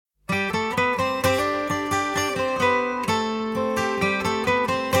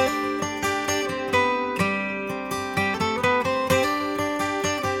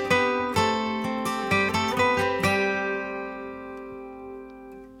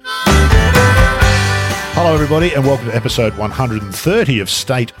Hello, everybody, and welcome to episode 130 of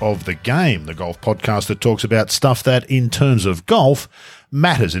State of the Game, the golf podcast that talks about stuff that, in terms of golf,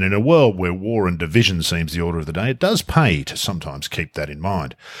 matters. And in a world where war and division seems the order of the day, it does pay to sometimes keep that in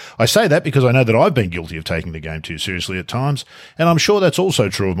mind. I say that because I know that I've been guilty of taking the game too seriously at times, and I'm sure that's also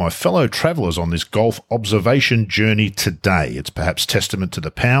true of my fellow travellers on this golf observation journey today. It's perhaps testament to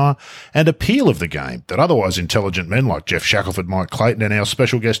the power and appeal of the game that otherwise intelligent men like Jeff Shackelford, Mike Clayton, and our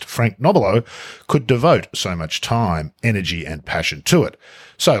special guest Frank Nobilo could devote so much time, energy, and passion to it.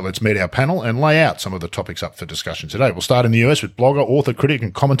 So let's meet our panel and lay out some of the topics up for discussion today. We'll start in the US with blogger, author, critic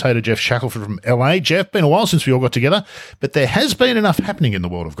and commentator Jeff Shackelford from LA. Jeff, been a while since we all got together, but there has been enough happening in the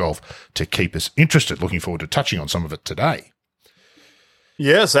world of golf to keep us interested. Looking forward to touching on some of it today.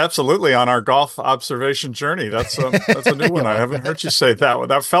 Yes, absolutely. On our golf observation journey. That's a new one. I haven't heard you say that one.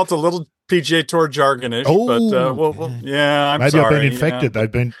 That felt a little PGA Tour jargonish, but yeah, maybe sorry. I've been infected. Yeah.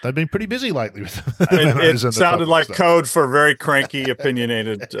 They've been pretty busy lately with it sounded like code for very cranky,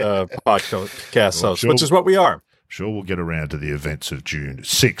 opinionated podcast hosts, which is what we are. Sure, we'll get around to the events of June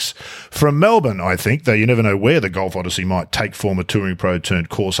 6. From Melbourne, I think, though you never know where the Golf Odyssey might take former touring pro turned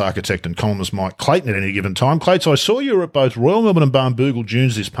course architect and columnist Mike Clayton at any given time. Clayton, I saw you were at both Royal Melbourne and Barnbougle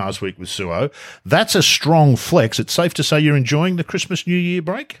Dunes this past week with Suo. That's a strong flex. It's safe to say you're enjoying the Christmas New Year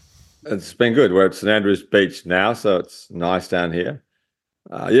break? It's been good. We're at St Andrews Beach now, so it's nice down here.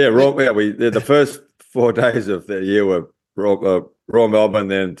 The first 4 days of the year were Royal Melbourne,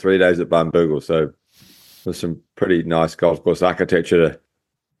 then 3 days at Barnbougle, so there's some pretty nice golf course architecture to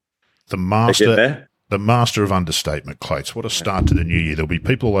the master of understatement, Clates. What a start to the new year. There'll be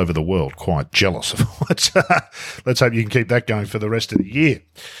people all over the world quite jealous of what. Let's hope you can keep that going for the rest of the year.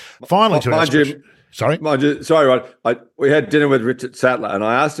 Finally, Rod. We had dinner with Richard Sattler, and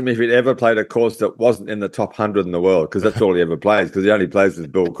I asked him if he'd ever played a course that wasn't in the top 100 in the world, because that's all he ever plays, because he only plays with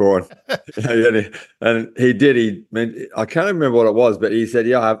Bill Corn. And he did. I can't remember what it was, but he said,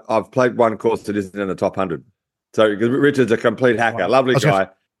 yeah, I've played one course that isn't in the top 100. So, because Richard's a complete hacker, lovely guy.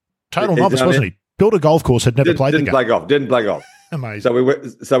 Total novice, wasn't he? Built a golf course, had never played the game. Didn't play golf. Amazing.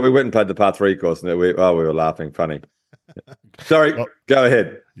 So we went and played the par 3 course, and we were laughing funny. Sorry, go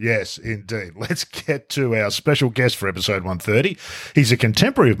ahead. Yes, indeed. Let's get to our special guest for episode 130. He's a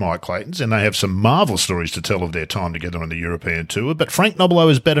contemporary of Mike Clayton's, and they have some marvellous stories to tell of their time together on the European tour. But Frank Nobilo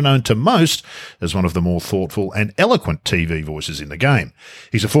is better known to most as one of the more thoughtful and eloquent TV voices in the game.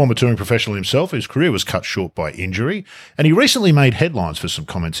 He's a former touring professional himself, whose career was cut short by injury, and he recently made headlines for some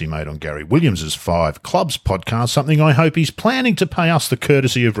comments he made on Gary Williams's 5 Clubs podcast, something I hope he's planning to pay us the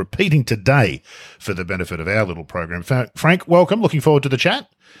courtesy of repeating today for the benefit of our little program. Frank, welcome. Looking forward to the chat.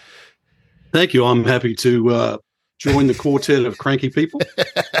 Thank you. I'm happy to join the quartet of cranky people.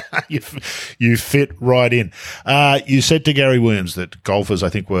 You fit right in. You said to Gary Williams that golfers, I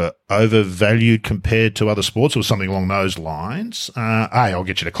think, were overvalued compared to other sports, or something along those lines. A, I'll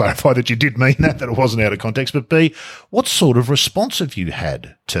get you to clarify that you did mean that it wasn't out of context. But B, what sort of response have you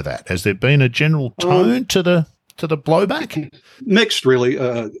had to that? Has there been a general tone to the blowback? Mixed,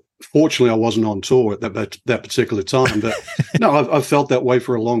 really. Fortunately, I wasn't on tour at that particular time, but no, I've felt that way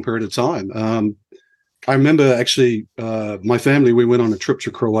for a long period of time. I remember actually, my family, we went on a trip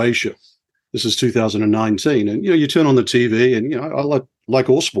to Croatia. This is 2019, and you turn on the TV, and I like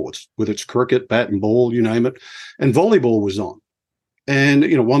all sports, whether it's cricket, bat and ball, you name it, and volleyball was on. And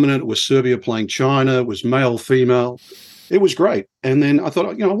 1 minute it was Serbia playing China, it was male, female, it was great. And then I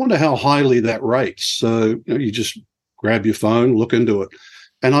thought, I wonder how highly that rates. So you just grab your phone, look into it.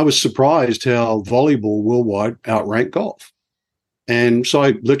 And I was surprised how volleyball worldwide outranked golf. And so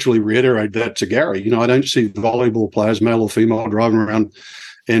I literally reiterated that to Gary. I don't see volleyball players, male or female, driving around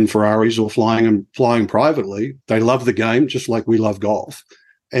in Ferraris or flying privately. They love the game just like we love golf.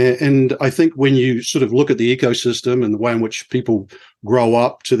 And I think when you sort of look at the ecosystem and the way in which people grow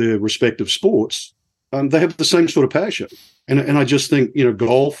up to their respective sports, they have the same sort of passion. And I just think,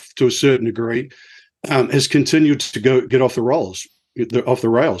 golf to a certain degree has continued to get off the rails.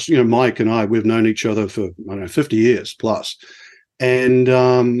 Mike and I, we've known each other for 50 years plus, and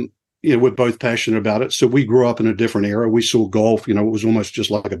we're both passionate about it. So we grew up in a different era. We saw golf, it was almost just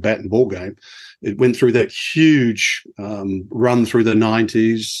like a bat and ball game. It went through that huge run through the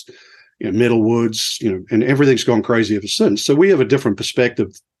 90s, Middlewoods, and everything's gone crazy ever since. So we have a different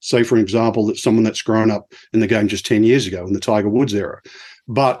perspective. Say, for example, that someone that's grown up in the game just 10 years ago in the Tiger Woods era.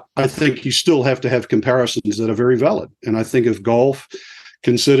 But I think you still have to have comparisons that are very valid. And I think if golf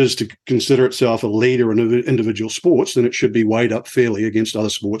consider itself a leader in individual sports, then it should be weighed up fairly against other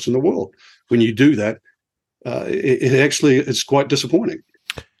sports in the world. When you do that, it's quite disappointing.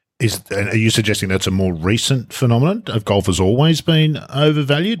 Are you suggesting that's a more recent phenomenon? Of golf has always been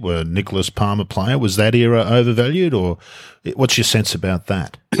overvalued? Were Nicholas Palmer player, was that era overvalued, or what's your sense about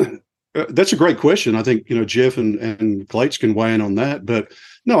that? That's a great question. I think, Jeff and Clates can weigh in on that. But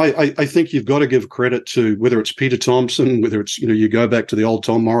no, I think you've got to give credit to whether it's Peter Thompson, whether it's, you go back to the old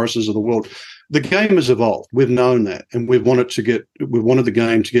Tom Morrises of the world. The game has evolved. We've known that, and we wanted the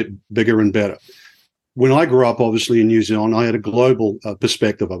game to get bigger and better. When I grew up, obviously, in New Zealand, I had a global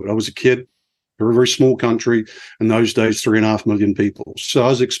perspective of it. I was a kid, a very small country, in those days, 3.5 million people. So I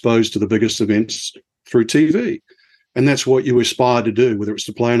was exposed to the biggest events through TV. And that's what you aspire to do, whether it's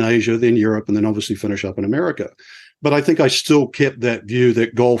to play in Asia, then Europe, and then obviously finish up in America. But I think I still kept that view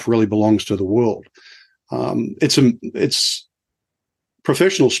that golf really belongs to the world. It's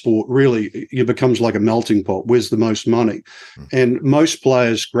professional sport, really, it becomes like a melting pot. Where's the most money? And most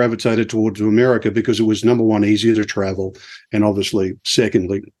players gravitated towards America because it was, number one, easier to travel, and obviously,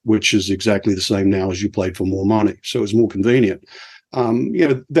 secondly, which is exactly the same now, as you played for more money. So it's more convenient.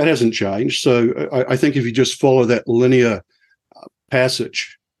 That hasn't changed. So I think if you just follow that linear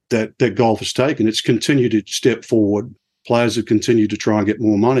passage that golf has taken, it's continued to step forward. Players have continued to try and get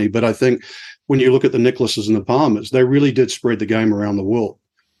more money. But I think when you look at the Nicklases and the Palmers, they really did spread the game around the world.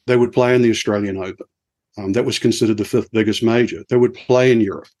 They would play in the Australian Open. That was considered the 5th biggest major. They would play in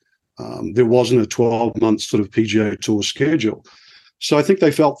Europe. There wasn't a 12-month sort of PGA Tour schedule. So I think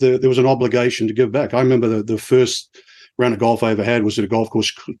they felt there was an obligation to give back. I remember the first round of golf I ever had was at a golf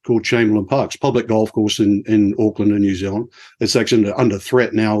course called Chamberlain Parks, public golf course in Auckland in New Zealand. It's actually under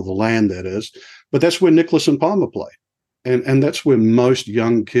threat now, the land that is. But that's where Nicklaus and Palmer play. And that's where most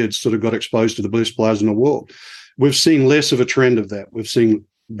young kids sort of got exposed to the best players in the world. We've seen less of a trend of that. We've seen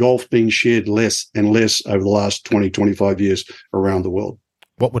golf being shared less and less over the last 20, 25 years around the world.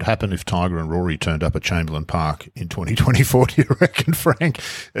 What would happen if Tiger and Rory turned up at Chamberlain Park in 2024, do you reckon, Frank?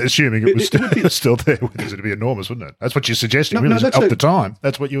 Assuming it was still there, it'd be enormous, wouldn't it? That's what you're suggesting, at the time.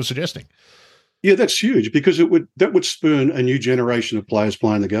 That's what you were suggesting. Yeah, that's huge, because that would spurn a new generation of players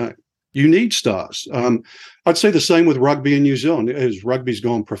playing the game. You need stars. I'd say the same with rugby in New Zealand. As rugby's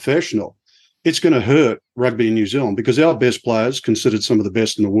gone professional, it's going to hurt rugby in New Zealand, because our best players, considered some of the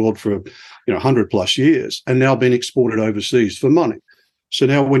best in the world for 100+ years, are now being exported overseas for money. So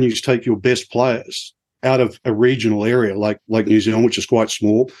now when you take your best players out of a regional area like New Zealand, which is quite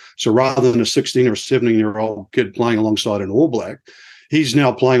small, so rather than a 16 or a 17-year-old kid playing alongside an All Black, he's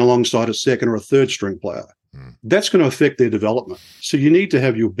now playing alongside a second or a third string player. That's going to affect their development. So you need to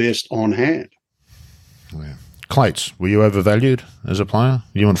have your best on hand. Yeah. Clates, were you overvalued as a player,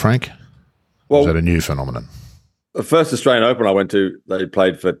 you and Frank? Well, is that a new phenomenon? The first Australian Open I went to, they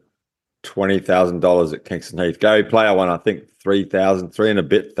played for $20,000 at Kingston Heath. Gary Player won, I think, $3 and a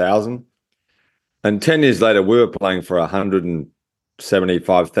bit thousand. And 10 years later, we were playing for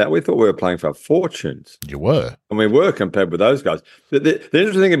 $175,000. We thought we were playing for fortunes. You were. And we were, compared with those guys. The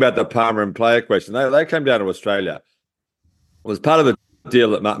interesting thing about the Palmer and Player question, they came down to Australia. It was part of a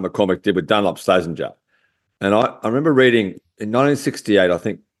deal that Martin McCormick did with Dunlop Schlesinger. And I remember reading in 1968, I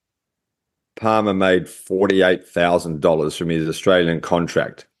think Palmer made $48,000 from his Australian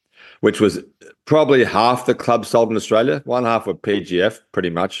contract, which was probably half the clubs sold in Australia. One half were PGF,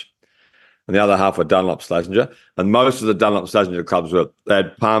 pretty much, and the other half were Dunlop Schlesinger. And most of the Dunlop Schlesinger clubs they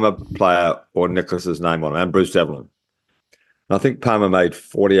had Palmer, Player, or Nicholas's name on them, and Bruce Devlin. And I think Palmer made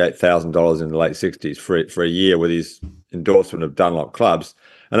 $48,000 in the late 60s for a year with his endorsement of Dunlop clubs.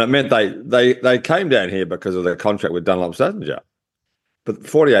 And it meant they came down here because of their contract with Dunlop Schlesinger. But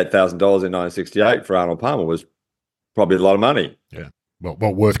 $48,000 in 1968 for Arnold Palmer was probably a lot of money. Yeah.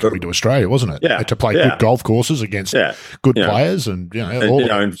 Well, worth coming to Australia, wasn't it? Yeah. To play good golf courses against good players, and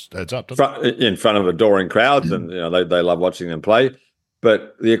adds up. In front of adoring crowds, and they love watching them play.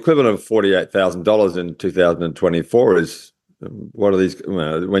 But the equivalent of $48,000 in 2024 is, what are these?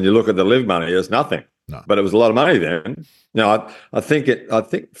 When you look at the live money, it's nothing. No. But it was a lot of money then. I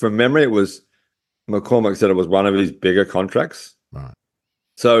think from memory, it was McCormick said it was one of his bigger contracts. Right.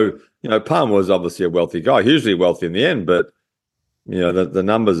 So Palmer was obviously a wealthy guy, hugely wealthy in the end, but. The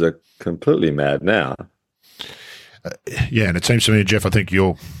numbers are completely mad now. And it seems to me, Jeff, I think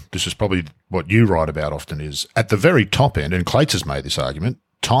this is probably what you write about often, is at the very top end, and Clates has made this argument,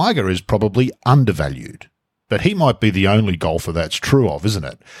 Tiger is probably undervalued. But he might be the only golfer that's true of, isn't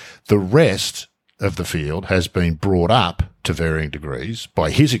it? The rest of the field has been brought up to varying degrees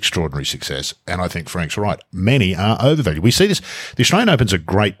by his extraordinary success, and I think Frank's right. Many are overvalued. We see this. The Australian Open's a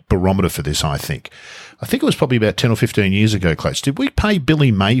great barometer for this, I think. I think it was probably about 10 or 15 years ago, Clates. Did we pay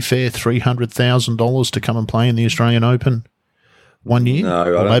Billy Mayfair $300,000 to come and play in the Australian Open one year?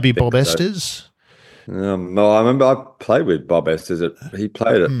 No, or maybe Bob Estes? No, I remember I played with Bob Estes. He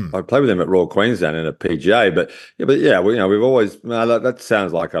played it. I played with him at Royal Queensland in a PGA. But we've always. No, that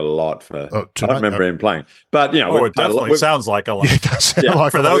sounds like a lot for. I don't remember him playing. But it definitely sounds like a lot. Yeah, it does sound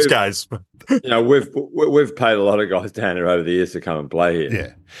like for those guys. We've paid a lot of guys down here over the years to come and play here.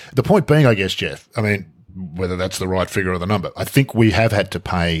 Yeah. The point being, I guess, Jeff. I mean, whether that's the right figure or the number, I think we have had to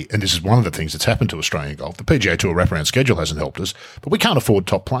pay, and this is one of the things that's happened to Australian golf. The PGA Tour wraparound schedule hasn't helped us, but we can't afford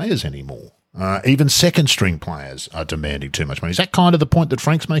top players anymore. Even second-string players are demanding too much money. Is that kind of the point that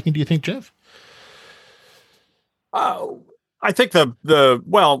Frank's making, do you think, Jeff? I think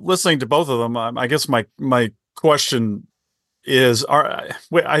listening to both of them, I guess my question is,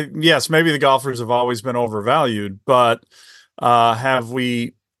 yes, maybe the golfers have always been overvalued, but have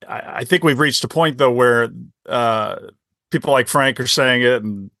we? I think we've reached a point though where people like Frank are saying it,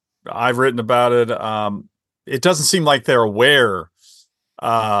 and I've written about it. It doesn't seem like they're aware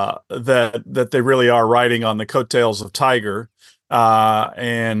that they really are riding on the coattails of Tiger,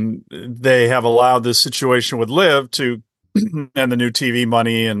 and they have allowed this situation with Liv to and the new TV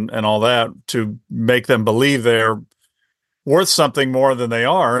money and all that to make them believe they're worth something more than they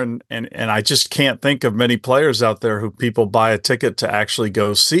are. And I just can't think of many players out there who people buy a ticket to actually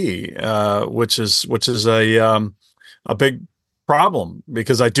go see, which is a big problem,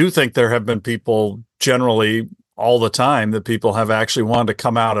 because I do think there have been people generally all the time that people have actually wanted to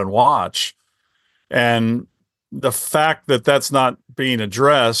come out and watch. And the fact that that's not being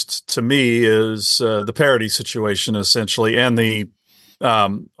addressed to me is the parity situation, essentially, and the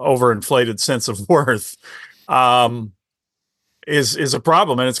overinflated sense of worth is a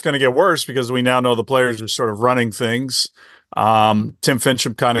problem. And it's going to get worse because we now know the players are sort of running things. Tim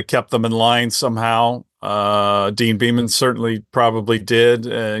Fincham kind of kept them in line somehow. Dean Beeman certainly probably did,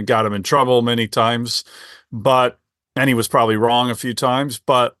 and got him in trouble many times, and he was probably wrong a few times.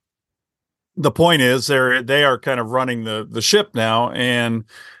 But the point is, they are kind of running the ship now, and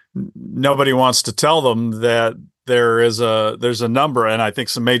nobody wants to tell them that there's a number, and I think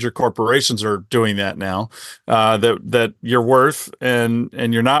some major corporations are doing that now, that you're worth and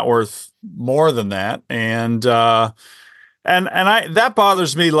you're not worth more than that. And that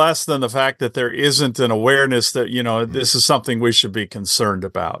bothers me less than the fact that there isn't an awareness that, this is something we should be concerned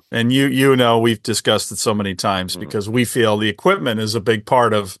about. And we've discussed it so many times because we feel the equipment is a big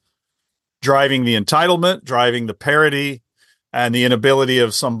part of driving the entitlement, driving the parity, and the inability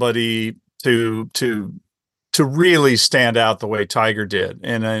of somebody to really stand out the way Tiger did.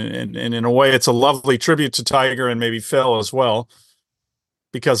 And in a way, it's a lovely tribute to Tiger and maybe Phil as well,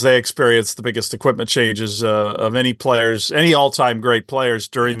 because they experienced the biggest equipment changes of any all-time great players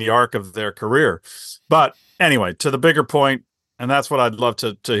during the arc of their career. But anyway, to the bigger point, and that's what I'd love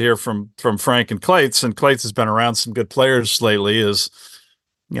to hear from Frank and Clates, and Clates has been around some good players lately, is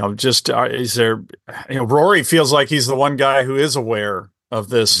there, Rory feels like he's the one guy who is aware of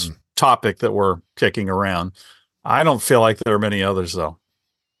this topic that we're kicking around. I don't feel like there are many others, though.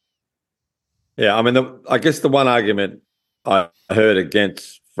 Yeah, I mean, I guess the one argument I heard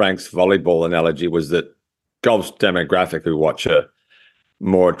against Frank's volleyball analogy was that golf's demographic who watch are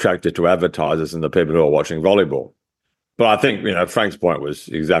more attracted to advertisers than the people who are watching volleyball. But I think, Frank's point was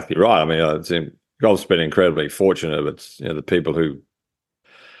exactly right. I mean, golf's been incredibly fortunate. It's, the people who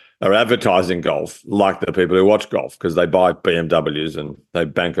are advertising golf like the people who watch golf, because they buy BMWs and they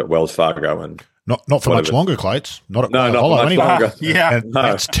bank at Wells Fargo and not for much longer, Clates. Not for much anyway. Longer. Yeah, and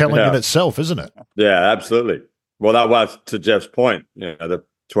that's telling in itself, isn't it? Yeah, absolutely. Well, that was to Jeff's point. The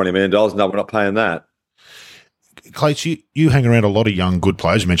 $20 million. No, we're not paying that. Clates, you hang around a lot of young, good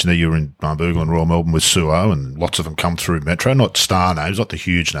players. You mentioned that you were in Barnbougle and Royal Melbourne with Suo, and lots of them come through Metro. Not star names, not the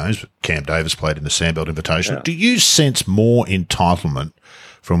huge names, but Cam Davis played in the Sandbelt Invitational. Yeah. Do you sense more entitlement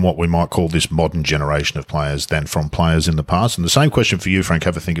from what we might call this modern generation of players than from players in the past? And the same question for you, Frank.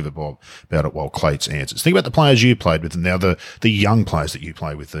 Have a think of it about it while Clates answers. Think about the players you played with and now the young players that you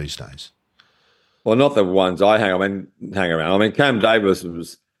play with these days. Well, not the ones I hang around. I mean, Cam Davis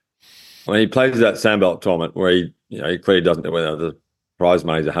he plays that Sandbelt tournament where he clearly doesn't know whether the prize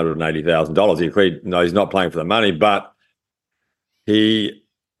money is $180,000. He clearly he's not playing for the money, but he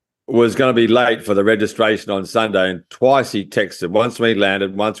was going to be late for the registration on Sunday, and twice he texted. Once when he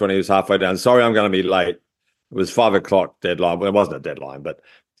landed, once when he was halfway down. Sorry, I'm going to be late. It was 5 o'clock deadline. Well, it wasn't a deadline,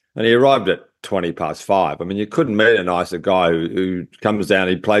 and he arrived at 20 past 5. I mean, you couldn't meet a nicer guy who comes down,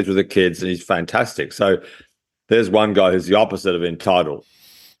 he plays with the kids, and he's fantastic. So there's one guy who's the opposite of entitled.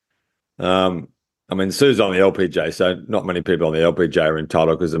 I mean, Sue's on the LPJ, so not many people on the LPJ are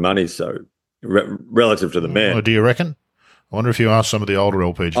entitled because the money's so relative to the men. Oh, do you reckon? I wonder if you ask some of the older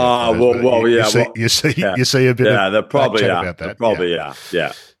LPG. Yeah. You see a bit. Yeah, of they probably are. About that. They probably are.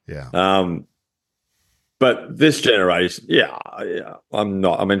 Yeah. Yeah. But this generation, yeah, I'm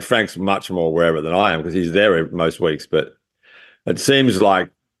not. I mean, Frank's much more aware of it than I am because he's there most weeks. But it seems like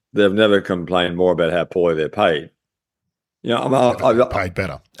they've never complained more about how poorly they're paid. I've paid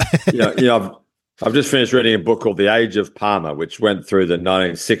better. I've just finished reading a book called The Age of Palmer, which went through the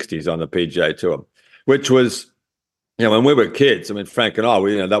 1960s on the PGA Tour, which was, when we were kids. I mean, Frank and I,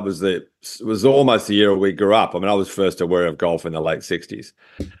 it was almost the year we grew up. I mean, I was first aware of golf in the late 60s,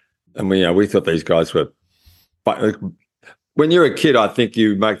 and we thought these guys were. But when you're a kid, I think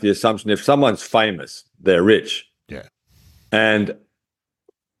you make the assumption if someone's famous, they're rich. Yeah, and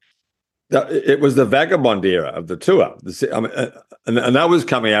it was the vagabond era of the tour. And that was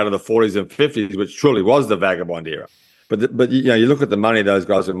coming out of the 40s and 50s, which truly was the vagabond era. But you look at the money those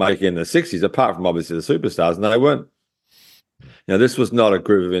guys were making in the 60s, apart from obviously the superstars, and they weren't. This was not a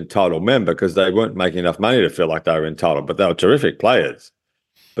group of entitled men because they weren't making enough money to feel like they were entitled, but they were terrific players.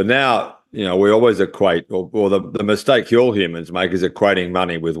 But now, we always equate, or the mistake all humans make is equating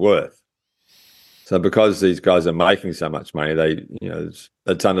money with worth. So because these guys are making so much money,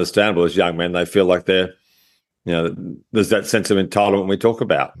 it's understandable as young men, they feel like they're, there's that sense of entitlement we talk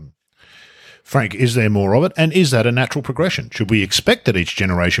about. Frank, is there more of it? And is that a natural progression? Should we expect that each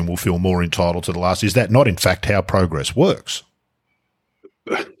generation will feel more entitled to the last? Is that not, in fact, how progress works?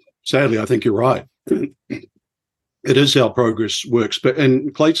 Sadly, I think you're right. It is how progress works.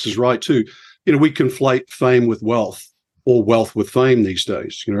 And Clates is right, too. We conflate fame with wealth or wealth with fame these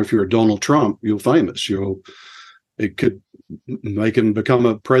days. If you're a Donald Trump, you're famous. It could make him become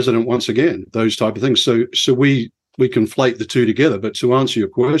a president once again, those type of things. So we conflate the two together. But to answer your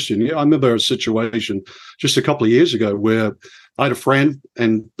question, I remember a situation just a couple of years ago where I had a friend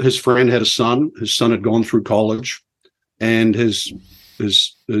and his friend had a son. His son had gone through college, and his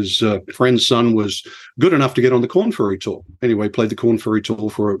friend's son was good enough to get on the Corn Ferry Tour. Anyway, played the Corn Ferry Tour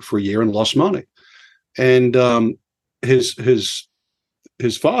for a year and lost money. And his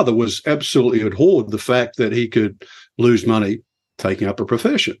father was absolutely abhorred the fact that he could lose money taking up a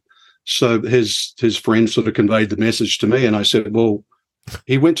profession. So his friend sort of conveyed the message to me, and I said, well,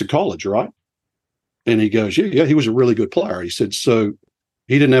 he went to college, right? And he goes, yeah, he was a really good player. He said, so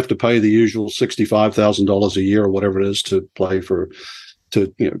he didn't have to pay the usual $65,000 a year or whatever it is to play to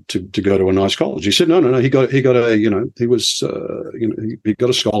go to a nice college. He said, no, he got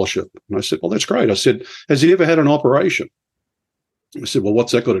a scholarship. And I said, well, that's great. I said, has he ever had an operation? I said, well,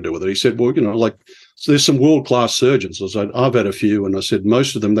 what's that got to do with it? He said, well, so there's some world-class surgeons. I said, I've had a few. And I said,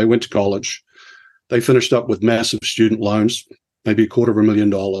 most of them, they went to college. They finished up with massive student loans, maybe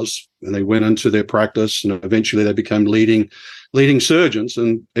 $250,000, and they went into their practice, and eventually they became leading surgeons.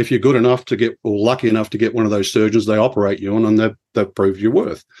 And if you're good enough to get, or lucky enough to get one of those surgeons, they operate you on, and they've proved your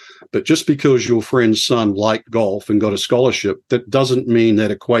worth. But just because your friend's son liked golf and got a scholarship, that doesn't mean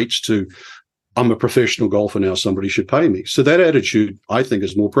that equates to, I'm a professional golfer now, somebody should pay me. So that attitude, I think,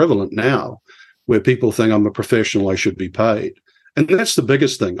 is more prevalent now, where people think I'm a professional, I should be paid. And that's the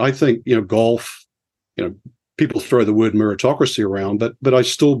biggest thing. I think, golf, people throw the word meritocracy around, but I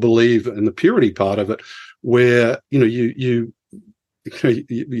still believe in the purity part of it, where, you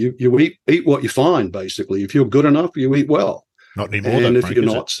eat what you find, basically. If you're good enough, you eat well. Not anymore. And if you're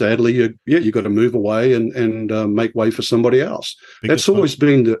not, sadly, you got to move away and make way for somebody else. That's always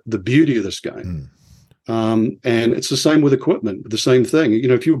been the beauty of this game. And it's the same with equipment. The same thing.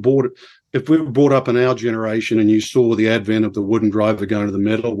 If we were brought up in our generation and you saw the advent of the wooden driver going to the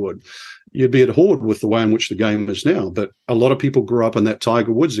metal wood, you'd be abhorred with the way in which the game is now. But a lot of people grew up in that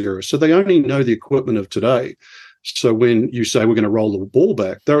Tiger Woods era, so they only know the equipment of today. So when you say we're going to roll the ball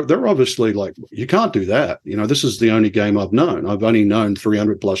back, they're obviously like, you can't do that. This is the only game I've known. I've only known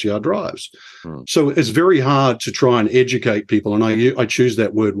 300+ yard drives. So it's very hard to try and educate people. And I choose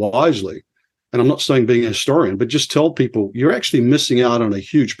that word wisely. And I'm not saying being a historian, but just tell people you're actually missing out on a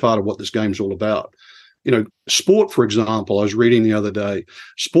huge part of what this game's all about. Sport, for example, I was reading the other day,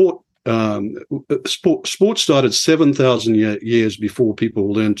 sport started 7,000 years before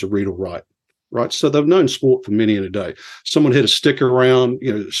people learned to read or write. Right, so they've known sport for many a day. Someone hit a stick around,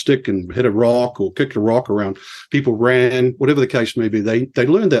 stick and hit a rock or kicked a rock around. People ran, whatever the case may be. They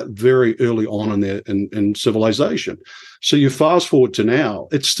learned that very early on in civilization. So you fast forward to now,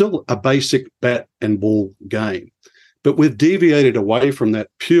 it's still a basic bat and ball game, but we've deviated away from that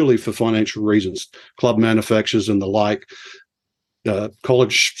purely for financial reasons. Club manufacturers and the like.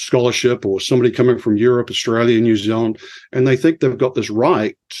 College scholarship or somebody coming from Europe, Australia, New Zealand, and they think they've got this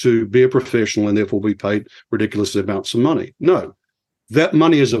right to be a professional and therefore be paid ridiculous amounts of money. No, that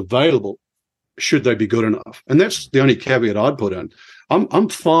money is available should they be good enough. And that's the only caveat I'd put in. I'm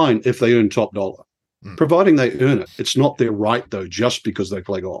fine if they earn top dollar, providing they earn it. It's not their right, though, just because they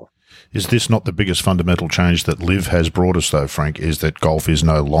play golf. Is this not the biggest fundamental change that Live has brought us, though, Frank, is that golf is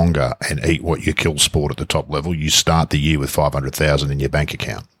no longer an eat-what-you-kill sport at the top level? You start the year with $500,000 in your bank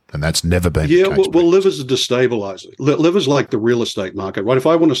account, and that's never been the case. Well, Live is a destabilizer. Live is like the real estate market, right? If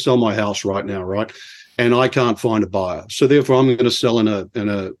I want to sell my house right now, right, and I can't find a buyer, so therefore I'm going to sell in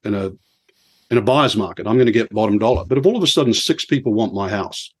a buyer's market. I'm going to get bottom dollar. But if all of a sudden 6 people want my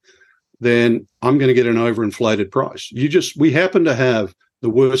house, then I'm going to get an overinflated price. We happen to have the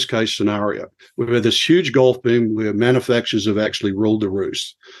worst case scenario. We've had this huge golf boom where manufacturers have actually ruled the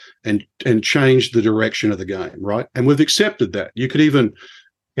roost and changed the direction of the game, right? And we've accepted that. You could even,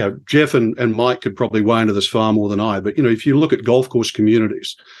 Jeff and Mike could probably weigh into this far more than I, but, if you look at golf course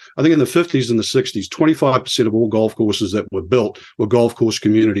communities, I think in the 50s and the 60s, 25% of all golf courses that were built were golf course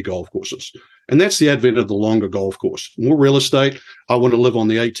community golf courses. And that's the advent of the longer golf course. More real estate. I want to live on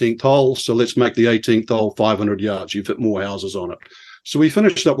the 18th hole, so let's make the 18th hole 500 yards. You fit more houses on it. So we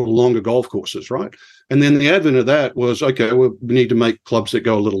finished up with longer golf courses, right? And then the advent of that was, okay, we need to make clubs that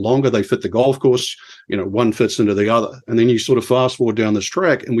go a little longer. They fit the golf course, one fits into the other. And then you sort of fast forward down this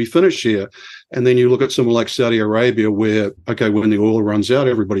track and we finish here. And then you look at somewhere like Saudi Arabia where, okay, when the oil runs out,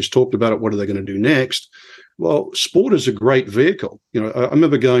 everybody's talked about it. What are they going to do next? Well, sport is a great vehicle. I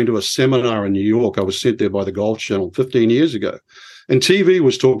remember going to a seminar in New York. I was sent there by the Golf Channel 15 years ago. And TV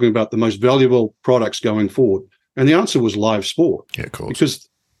was talking about the most valuable products going forward. And the answer was live sport. Yeah, of course. Because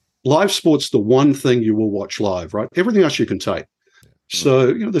live sport's the one thing you will watch live, right? Everything else you can tape. So,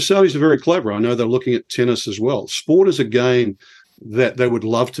 the Saudis are very clever. I know they're looking at tennis as well. Sport is a game that they would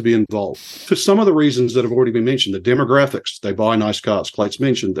love to be involved for some of the reasons that have already been mentioned. The demographics, they buy nice cars. Clate's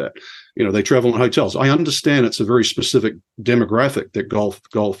mentioned that. They travel in hotels. I understand it's a very specific demographic that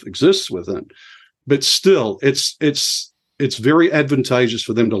golf exists within. But still, it's very advantageous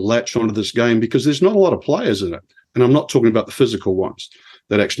for them to latch onto this game because there's not a lot of players in it. And I'm not talking about the physical ones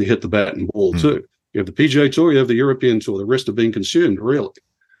that actually hit the bat and ball too. You have the PGA Tour, you have the European Tour, the rest are being consumed, really.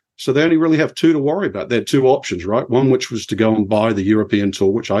 So they only really have 2 to worry about. They had 2 options, right? One, which was to go and buy the European Tour,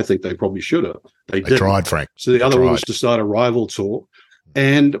 which I think they probably should have. They tried, Frank. So the other one was to start a rival tour.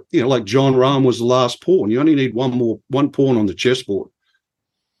 And, like John Rahm was the last pawn. You only need one pawn on the chessboard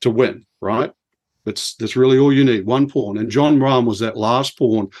to win, right? That's really all you need, one pawn. And John Rahm was that last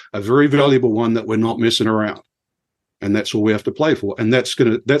pawn, a very valuable one that we're not messing around. And that's all we have to play for. And that's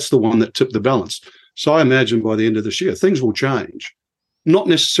the one that tipped the balance. So I imagine by the end of this year, things will change. Not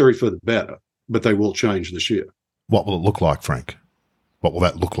necessarily for the better, but they will change this year. What will it look like, Frank? What will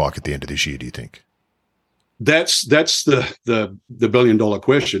that look like at the end of this year, do you think? That's the billion-dollar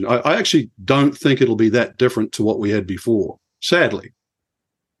question. I actually don't think it'll be that different to what we had before, sadly.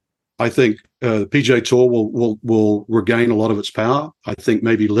 I think the PGA Tour will regain a lot of its power. I think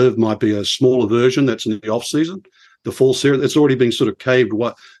maybe Live might be a smaller version that's in the off-season. The full series, it's already been sort of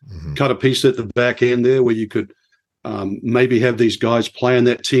cut a piece at the back end there where you could maybe have these guys play in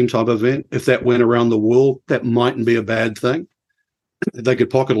that team type event. If that went around the world, that mightn't be a bad thing. They could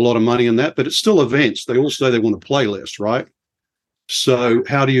pocket a lot of money in that, but it's still events. They all say they want to play less, right? So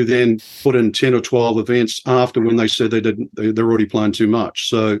how do you then put in 10 or 12 events after when they said they're already playing too much?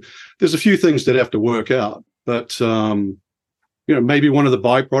 So there's a few things that have to work out, but maybe one of the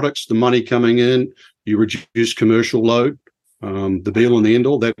byproducts, the money coming in, you reduce commercial load, the be all and the end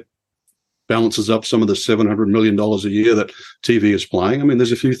all, that balances up some of the $700 million a year that TV is playing. I mean,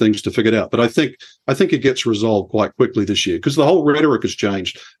 there's a few things to figure out, but I think it gets resolved quite quickly this year because the whole rhetoric has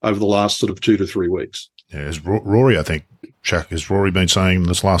changed over the last sort of 2 to 3 weeks. Yeah, as Rory, I think, Shaq, has Rory been saying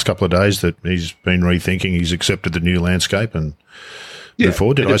this last couple of days that he's been rethinking, he's accepted the new landscape and moved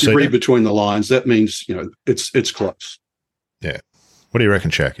forward? Did I see that? Read between the lines, that means, it's close. Yeah. What do you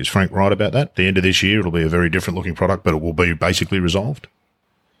reckon, Shaq? Is Frank right about that? At the end of this year, it'll be a very different looking product, but it will be basically resolved?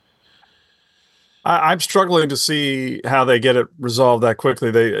 I'm struggling to see how they get it resolved that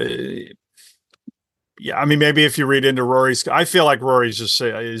quickly. Maybe if you read into Rory's, I feel like Rory's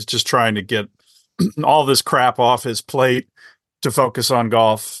is just trying to get all this crap off his plate to focus on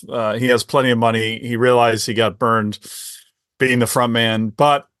golf. He has plenty of money. He realized he got burned being the front man,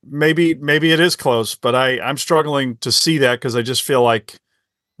 but maybe it is close, but I'm struggling to see that because I just feel like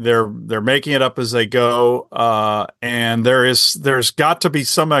they're making it up as they go. And there's got to be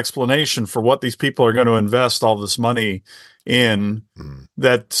some explanation for what these people are going to invest all this money in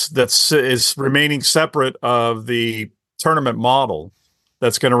that is remaining separate of the tournament model.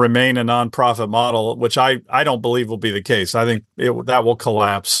 That's going to remain a nonprofit model, which I don't believe will be the case. I think that will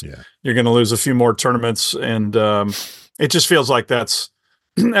collapse. Yeah. You're going to lose a few more tournaments, and it just feels like that's.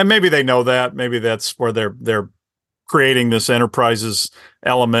 And maybe they know that. Maybe that's where they're creating this enterprises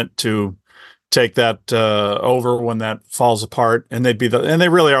element to take that over when that falls apart, and they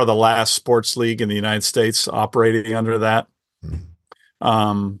really are the last sports league in the United States operating under that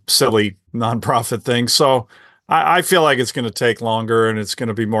silly nonprofit thing. So I feel like it's going to take longer, and it's going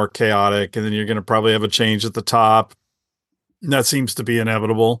to be more chaotic, and then you're going to probably have a change at the top. And that seems to be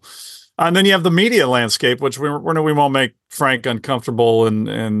inevitable. And then you have the media landscape, which we won't make Frank uncomfortable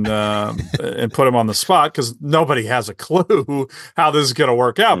and put him on the spot, because nobody has a clue how this is going to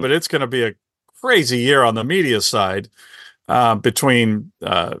work out. But it's going to be a crazy year on the media side, between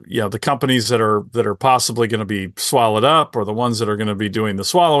the companies that are possibly going to be swallowed up, or the ones that are going to be doing the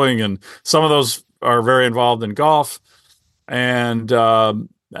swallowing, and some of those are very involved in golf, and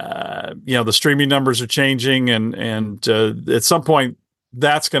the streaming numbers are changing, and at some point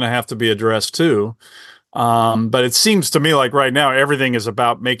that's going to have to be addressed too. But it seems to me like right now everything is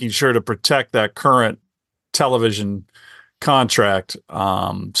about making sure to protect that current television contract.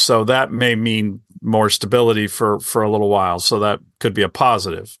 So that may mean more stability for a little while. So that could be a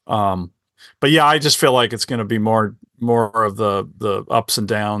positive. But yeah, I just feel like it's going to be more of the ups and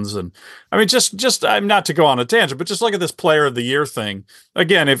downs. And I mean, just I'm not to go on a tangent, but just look at this player of the year thing.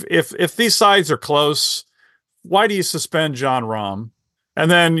 Again, if these sides are close, why do you suspend John Rahm? And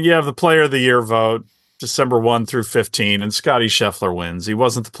then you have the player of the year vote December 1 through 15, and Scotty Scheffler wins. He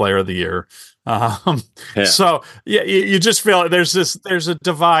wasn't the player of the year. So yeah, you just feel there's a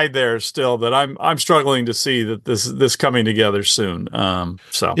divide there still that I'm struggling to see that this coming together soon.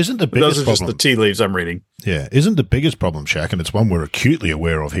 So isn't the biggest those are problem, just the tea leaves I'm reading. Yeah, isn't the biggest problem, Shaq, and it's one we're acutely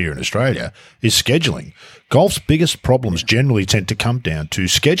aware of here in Australia, is scheduling. Golf's biggest problems generally tend to come down to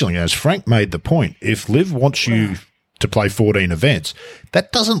scheduling. As Frank made the point, if Liv wants you to play 14 events,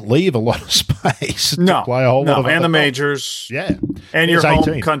 that doesn't leave a lot of space to play a whole lot of and other the majors. Yeah. And your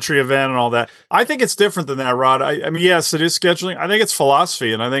home country event and all that. I think it's different than that, Rod. I mean, yes, it is scheduling. I think it's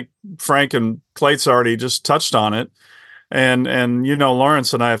philosophy, and I think Frank and Clate's already just touched on it. And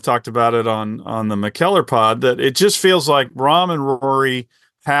Lawrence and I have talked about it on the McKellar pod, that it just feels like Rahm and Rory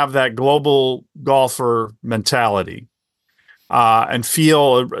have that global golfer mentality. And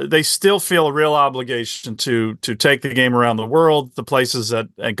they still feel a real obligation to take the game around the world, the places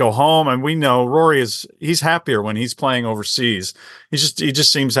that go home. And we know Rory he's happier when he's playing overseas. He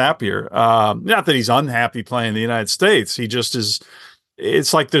just seems happier. Not that he's unhappy playing in the United States. He just is.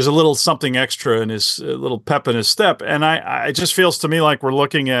 It's like there's a little something extra in his little pep in his step. And it just feels to me like we're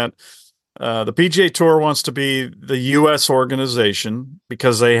looking at the PGA Tour wants to be the U.S. organization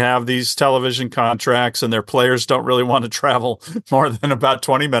because they have these television contracts and their players don't really want to travel more than about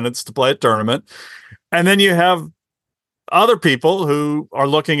 20 minutes to play a tournament. And then you have other people who are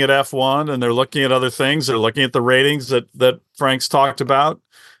looking at F1 and they're looking at other things. They're looking at the ratings that Frank's talked about,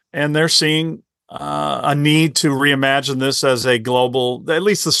 and they're seeing a need to reimagine this as a global, at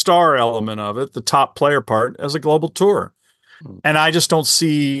least the star element of it, the top player part, as a global tour. And I just don't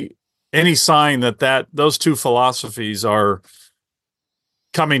see any sign that those two philosophies are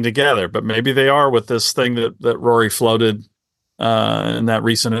coming together, but maybe they are with this thing that Rory floated in that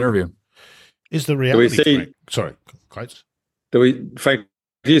recent interview. Is the reality? Sorry, Clates. Frank,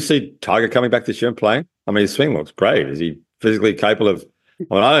 do you see Tiger coming back this year and playing? I mean, his swing looks great. Is he physically capable of?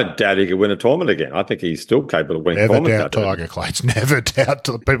 I mean, I don't doubt he could win a tournament again. I think he's still capable of winning. Never doubt Tiger, Clates. Never doubt.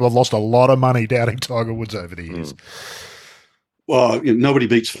 People have lost a lot of money doubting Tiger Woods over the years. Well, nobody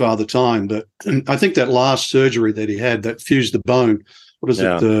beats Father Time, but I think that last surgery that he had that fused the bone. What is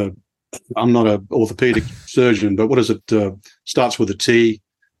it? I'm not an orthopedic surgeon, but what is it? Starts with a T.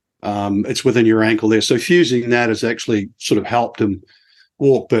 It's within your ankle there. So fusing that has actually sort of helped him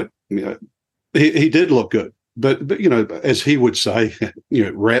walk. But he did look good. But as he would say,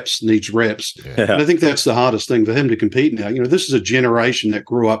 reps needs reps. Yeah. And I think that's the hardest thing for him to compete now. This is a generation that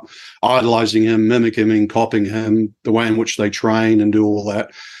grew up idolizing him, mimicking him, copying him, the way in which they train and do all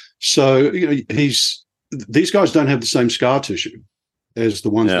that. So, these guys don't have the same scar tissue as the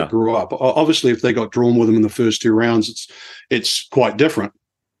ones that grew up. Obviously, if they got drawn with him in the first two rounds, it's quite different.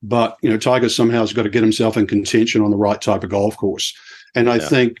 But, Tiger somehow has got to get himself in contention on the right type of golf course. And I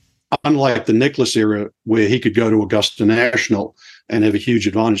think, unlike the Nicklaus era, where he could go to Augusta National and have a huge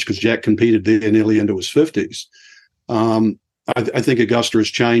advantage because Jack competed there nearly into his 50s, I think Augusta has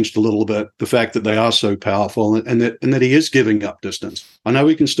changed a little bit. The fact that they are so powerful and that he is giving up distance. I know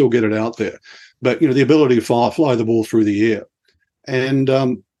he can still get it out there, but the ability to fly the ball through the air, and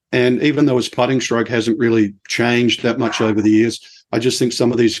even though his putting stroke hasn't really changed that much over the years, I just think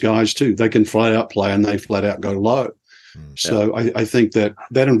some of these guys too, they can flat out play and they flat out go low. So I think that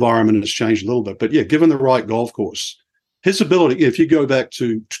environment has changed a little bit. But, given the right golf course, his ability, if you go back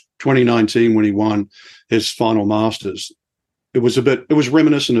to 2019 when he won his final Masters, it was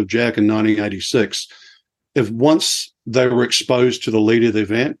reminiscent of Jack in 1986. If once they were exposed to the lead of the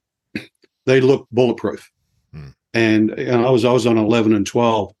event, they looked bulletproof. And I was on 11 and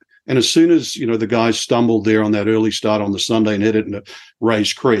 12. And as soon as, the guys stumbled there on that early start on the Sunday and hit it into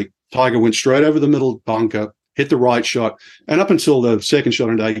Rays Creek, Tiger went straight over the middle bunker, hit the right shot. And up until the second shot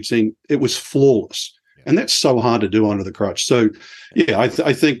into 18, it was flawless. And that's so hard to do under the crutch. So, yeah, I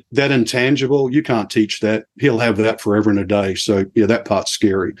think that intangible, you can't teach that. He'll have that forever and a day. So, yeah, that part's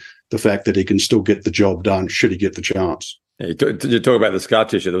scary. The fact that he can still get the job done should he get the chance. Yeah, you talk about the scar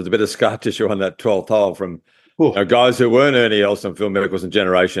tissue. There was a bit of scar tissue on that 12th hole from guys who weren't Ernie Els, Phil Mickelson's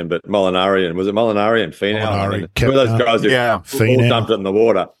generation, but Molinari and Finau? Molinari, who were those guys who all dumped it in the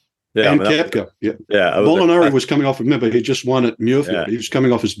water? Yeah, and Koepka. Yeah. Molinari was coming off, remember, he just won at Muirfield. Yeah. He was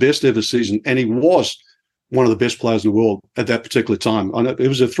coming off his best ever season, and he was one of the best players in the world at that particular time. It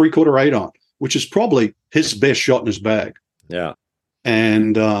was a 3/4 8-iron, which is probably his best shot in his bag. Yeah.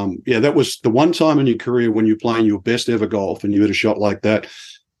 And, that was the one time in your career when you're playing your best ever golf and you hit a shot like that.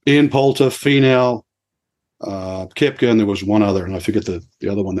 Ian Poulter, Finau, Koepka, and there was one other, and I forget the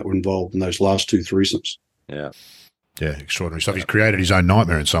other one that were involved in those last two threesomes. Yeah. Yeah, extraordinary stuff. He's created his own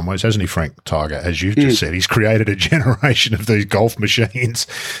nightmare in some ways, hasn't he, Frank Tiger? As you've just said, he's created a generation of these golf machines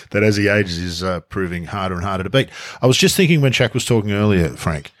that as he ages is proving harder and harder to beat. I was just thinking when Shaq was talking earlier,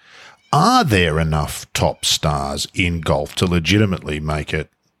 Frank, are there enough top stars in golf to legitimately make it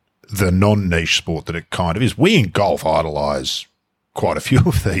the non-niche sport that it kind of is? We in golf idolise quite a few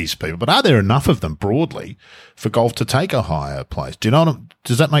of these people, but are there enough of them broadly for golf to take a higher place?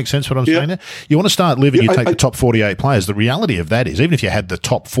 Does that make sense what I'm saying there? You want to start living, you take the top 48 players. The reality of that is, even if you had the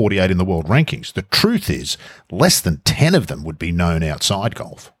top 48 in the world rankings, the truth is less than 10 of them would be known outside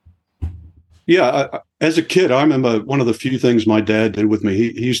golf. Yeah, as a kid, I remember one of the few things my dad did with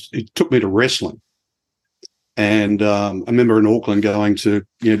me, he took me to wrestling. And I remember in Auckland going to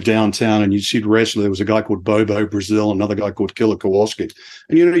downtown, and you'd see wrestling. There was a guy called Bobo Brazil, another guy called Killer Kowalski,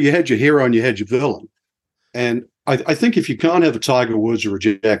 and you had your hero and you had your villain. And I think if you can't have a Tiger Woods or a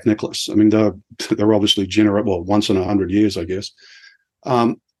Jack Nicklaus, I mean they're obviously once in 100 years, I guess.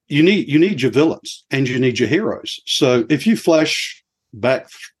 You need your villains and you need your heroes. So if you flash back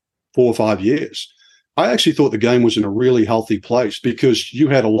 4 or 5 years, I actually thought the game was in a really healthy place because you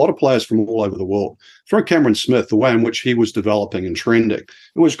had a lot of players from all over the world. Throw Cameron Smith, the way in which he was developing and trending, it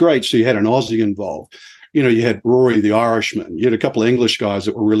was great. So you had an Aussie involved. You had Rory, the Irishman. You had a couple of English guys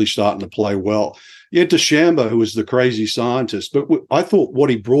that were really starting to play well. You had DeChambeau, who was the crazy scientist. But I thought what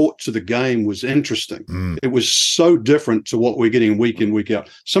he brought to the game was interesting. It was so different to what we're getting week in, week out.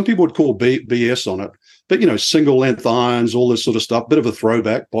 Some people would call BS on it. But, single length irons, all this sort of stuff, bit of a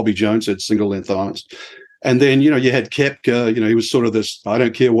throwback. Bobby Jones had single length irons. And then, you had Koepka, he was sort of this, I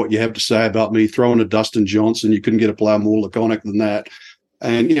don't care what you have to say about me, throwing a Dustin Johnson. You couldn't get a player more laconic than that.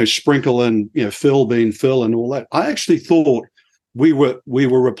 And, sprinkle in, Phil being Phil and all that. I actually thought we were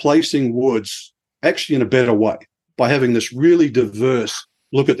replacing Woods actually in a better way by having this really diverse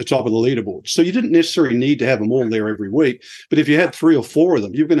look at the top of the leaderboard. So you didn't necessarily need to have them all there every week. But if you had 3 or 4 of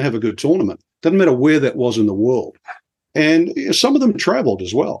them, you're going to have a good tournament. Doesn't matter where that was in the world. And some of them traveled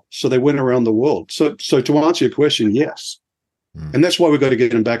as well. So they went around the world. So to answer your question, yes. And that's why we've got to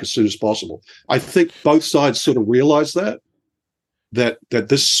get them back as soon as possible. I think both sides sort of realize that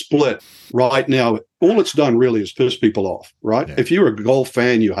this split right now, all it's done really is piss people off, right? Yeah. If you're a golf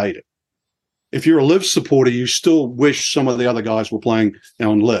fan, you hate it. If you're a Live supporter, you still wish some of the other guys were playing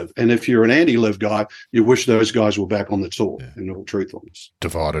on Live. And if you're an anti-Live guy, you wish those guys were back on the tour, in all truthfulness.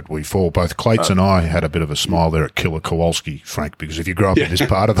 Divided we fall. Both Clates and I had a bit of a smile there at Killer Kowalski, Frank, because if you grew up in this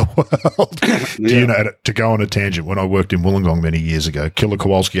part of the world, to go on a tangent, when I worked in Wollongong many years ago, Killer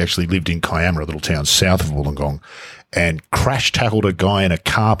Kowalski actually lived in Kiama, a little town south of Wollongong, and crash-tackled a guy in a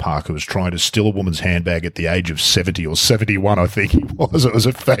car park who was trying to steal a woman's handbag at the age of 70 or 71, I think he was. It was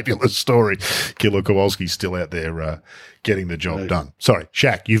a fabulous story. Killer Kowalski's still out there getting the job done. Sorry,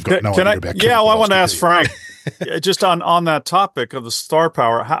 Shaq, you've got no idea about Killer Kowalski. I want to ask Frank, just on that topic of the star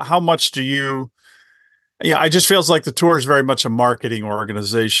power, how much do you – it just feels like the tour is very much a marketing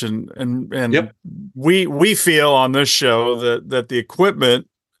organization. And we feel on this show that the equipment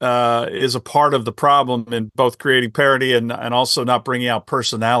 – is a part of the problem in both creating parity and also not bringing out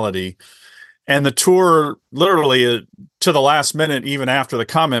personality. And the tour literally to the last minute, even after the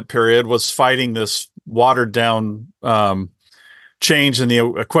comment period, was fighting this watered down change in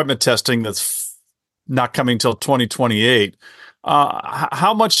the equipment testing that's not coming till 2028.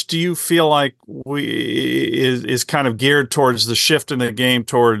 How much do you feel like is kind of geared towards the shift in the game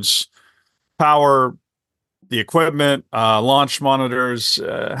towards power the equipment, launch monitors.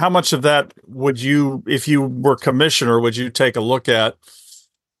 How much of that would you, if you were commissioner, would you take a look at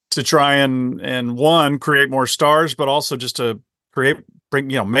to try and one, create more stars, but also just to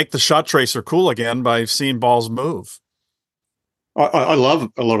make the shot tracer cool again by seeing balls move? I love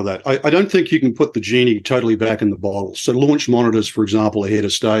a lot of that. I don't think you can put the genie totally back in the bottle. So launch monitors, for example, are here to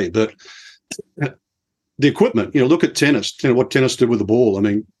stay. But the equipment, look at tennis, what tennis did with the ball. I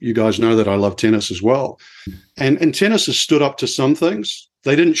mean, you guys know that I love tennis as well. And tennis has stood up to some things.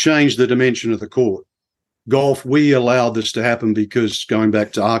 They didn't change the dimension of the court. Golf, we allowed this to happen because, going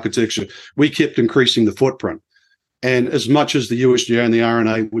back to architecture, we kept increasing the footprint. And as much as the USGA and the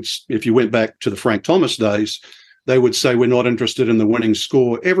RNA would, if you went back to the Frank Thomas days, they would say we're not interested in the winning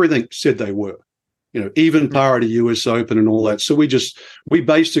score. Everything said they were, even par at a US Open and all that. So we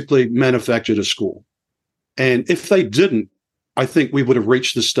basically manufactured a score. And if they didn't, I think we would have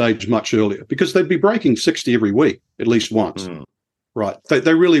reached the stage much earlier, because they'd be breaking 60 every week, at least once. Right.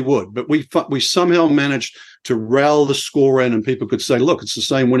 They really would. But we somehow managed to rally the score in, and people could say, look, it's the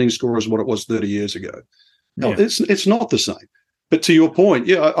same winning score as what it was 30 years ago. No, it's not the same. But to your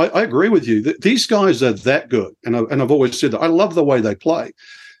point, I agree with you. These guys are that good. And I've always said that. I love the way they play.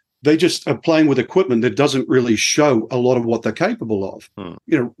 They just are playing with equipment that doesn't really show a lot of what they're capable of.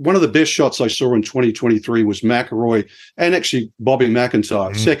 One of the best shots I saw in 2023 was McIlroy and actually Bobby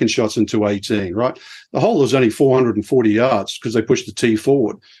McIntyre, second shots into 18, right? The hole was only 440 yards because they pushed the tee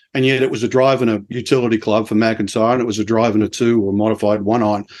forward. And yet it was a drive and a utility club for McIntyre, and it was a drive and a 2 or modified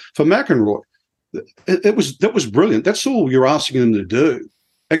 1-iron for McIlroy. That was brilliant. That's all you're asking them to do.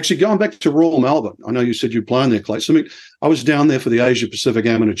 Actually, going back to Royal Melbourne, I know you said you're playing there, Clay. So, I was down there for the Asia Pacific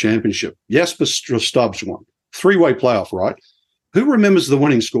Amateur Championship. Jasper Stubbs won. 3-way playoff, right? Who remembers the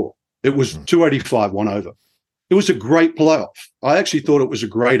winning score? It was 285, 1 over. It was a great playoff. I actually thought it was a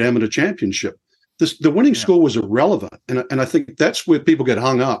great amateur championship. The winning score was irrelevant. And I think that's where people get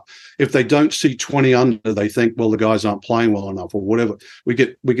hung up. If they don't see 20 under, they think, well, the guys aren't playing well enough or whatever. We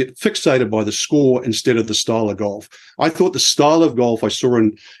get fixated by the score instead of the style of golf. I thought the style of golf I saw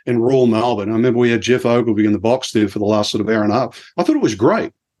in Royal Melbourne, I remember we had Jeff Ogilvy in the box there for the last sort of hour and a half. I thought it was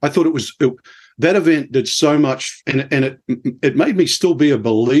great. I thought that event did so much, and it made me still be a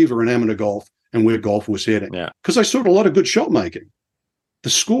believer in amateur golf and where golf was heading. Yeah. Because I saw a lot of good shot making.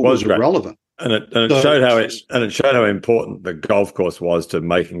 The score was irrelevant. And it showed how important the golf course was to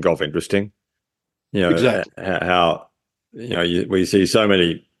making golf interesting. Exactly. How we see so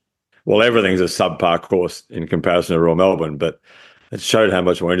many. Well, everything's a subpar course in comparison to Royal Melbourne, but it showed how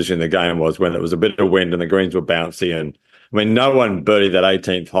much more interesting the game was when there was a bit of wind and the greens were bouncy. And no one birdied that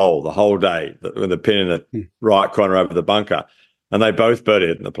 18th hole the whole day with the pin in the right corner over the bunker, and they both birdied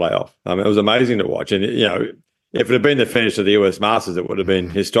it in the playoff. It was amazing to watch, and if it had been the finish of the US Masters, it would have been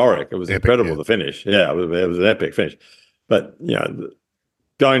historic. It was epic, incredible, the finish. Yeah, it was an epic finish. But,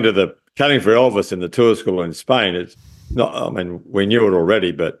 going to the cutting for Elvis in the tour school in Spain, it's not, we knew it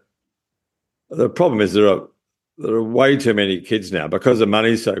already, but the problem is there are way too many kids now. Because the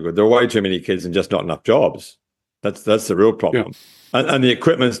money's so good, there are way too many kids and just not enough jobs. That's the real problem. Yeah. And the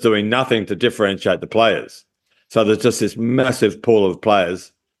equipment's doing nothing to differentiate the players. So there's just this massive pool of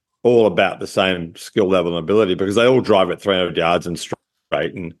players all about the same skill level and ability, because they all drive at 300 yards and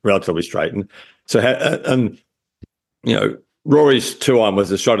straight and relatively straight. And so, Rory's 2-iron was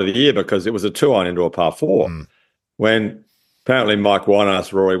the shot of the year because it was a 2-iron into a par 4. When apparently Mike Wine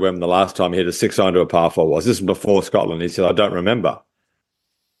asked Rory when the last time he hit a 6-iron to a par 4 was. This is before Scotland. He said, I don't remember.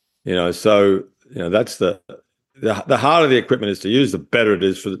 That's the harder the equipment is to use, the better it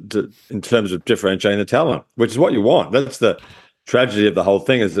is in terms of differentiating the talent, which is what you want. That's the tragedy of the whole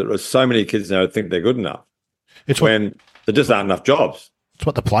thing, is that there are so many kids now who think they're good enough when there just aren't enough jobs. It's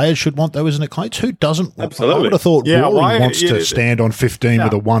what the players should want, though, isn't it, Clates? Who doesn't want? Absolutely. I would have thought Rory wants to stand on 15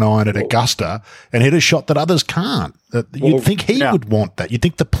 with a 1-iron at Augusta and hit a shot that others can't. You'd think he would want that. You'd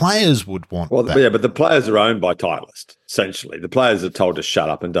think the players would want that. Yeah, but the players are owned by Titleist, essentially. The players are told to shut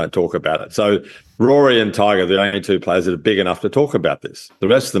up and don't talk about it. So Rory and Tiger are the only two players that are big enough to talk about this. The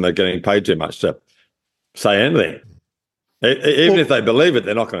rest of them are getting paid too much to say anything. Even if they believe it,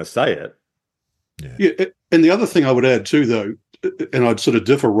 they're not going to say it. Yeah, and the other thing I would add too, though, and I'd sort of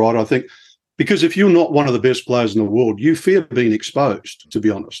differ, Rod, I think, because if you're not one of the best players in the world, you fear being exposed, to be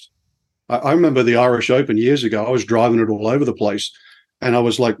honest. I remember the Irish Open years ago. I was driving it all over the place, and I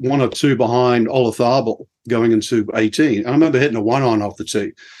was like 1 or 2 behind Olafable going into 18. And I remember hitting a 1-iron off the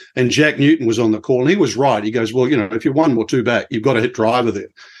tee, and Jack Newton was on the call, and he was right. He goes, well, if you're 1 or 2 back, you've got to hit driver there.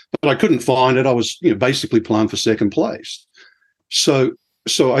 But I couldn't find it. I was basically playing for second place. So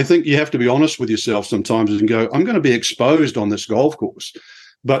I think you have to be honest with yourself sometimes and go, I'm going to be exposed on this golf course.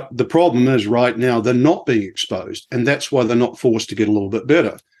 But the problem is right now they're not being exposed, and that's why they're not forced to get a little bit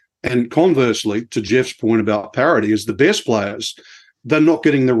better. And conversely, to Jeff's point about parity, is the best players, they're not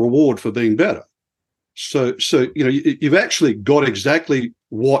getting the reward for being better. So you've actually got exactly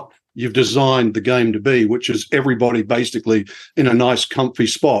what you've designed the game to be, which is everybody basically in a nice, comfy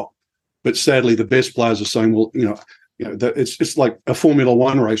spot. But sadly, the best players are saying, well, it's like a Formula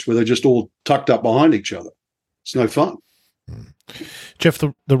One race where they're just all tucked up behind each other. It's no fun. Jeff,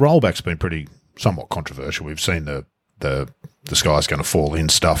 the rollback's been pretty somewhat controversial. We've seen the sky's going to fall in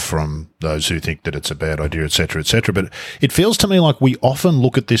stuff from those who think that it's a bad idea, et cetera, et cetera. But it feels to me like we often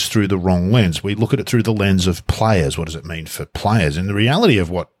look at this through the wrong lens. We look at it through the lens of players. What does it mean for players? And the reality of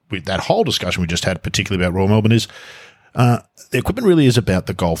that whole discussion we just had, particularly about Royal Melbourne, is the equipment really is about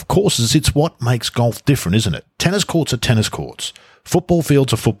the golf courses. It's what makes golf different, isn't it? Tennis courts are tennis courts. Football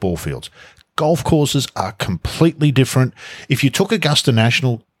fields are football fields. Golf courses are completely different. If you took Augusta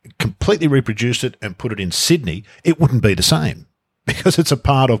National, completely reproduced it and put it in Sydney, it wouldn't be the same because it's a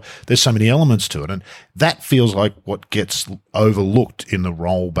part of, there's so many elements to it. And that feels like what gets overlooked in the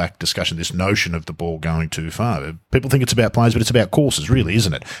rollback discussion, this notion of the ball going too far. People think it's about players, but it's about courses, really,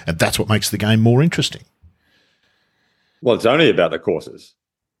 isn't it? And that's what makes the game more interesting. Well, it's only about the courses.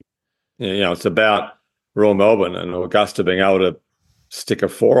 It's about Royal Melbourne and Augusta being able to stick a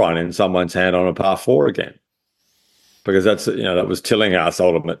 4-iron in someone's hand on a par 4 again. Because that's, that was Tillingharth's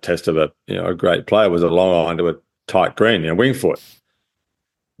ultimate test of a great player, was a long iron to a tight green, wing foot.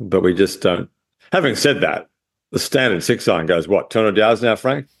 But we just don't. Having said that, the standard 6-iron goes, 200 yards now,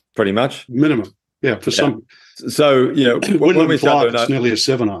 Frank? Pretty much? Minimum. Yeah, for some. So, when we start it's nearly a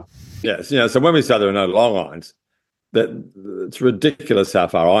 7-iron. Yes, so when we start there are no long irons, it's ridiculous how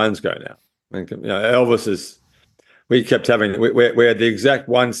far irons go now. Elvis is. We kept having, we had the exact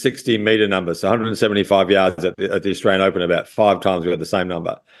 160-metre number, so 175 yards at the Australian Open. About 5 times we had the same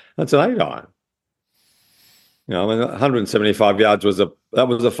number. That's an 8-iron. 175 yards was a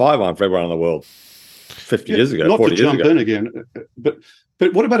 5-iron for everyone in the world 50 years ago, not 40 to years jump ago. in again, but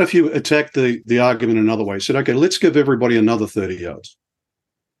what about if you attack the argument another way? Said, okay, let's give everybody another 30 yards.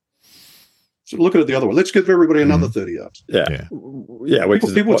 So look at it the other way. Let's give everybody another 30 yards. Yeah.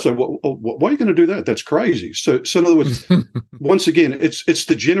 People would say, well, why are you going to do that? That's crazy. So in other words, once again, it's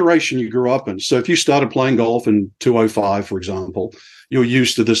the generation you grew up in. So if you started playing golf in 2005, for example, you're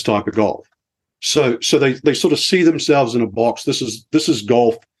used to this type of golf. So they sort of see themselves in a box. This is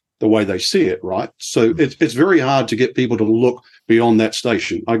golf the way they see it, right? So it's very hard to get people to look beyond that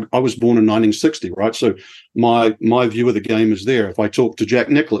station. I was born in 1960, right? So my view of the game is there. If I talk to Jack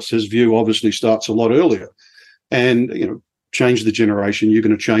Nicklaus, his view obviously starts a lot earlier. And, change the generation, you're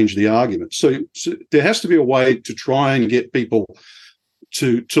going to change the argument. So there has to be a way to try and get people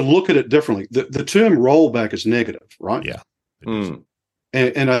to look at it differently. The term rollback is negative, right? Yeah.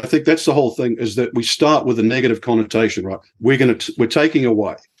 And I think that's the whole thing, is that we start with a negative connotation, right? We're taking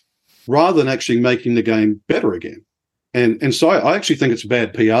away, rather than actually making the game better again. And so I actually think it's a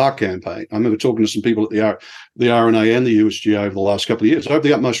bad PR campaign. I remember talking to some people at the RNA and the USGA over the last couple of years. I have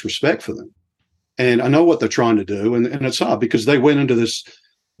the utmost respect for them. And I know what they're trying to do. And it's hard because they went into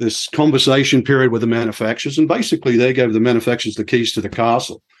this conversation period with the manufacturers, and basically they gave the manufacturers the keys to the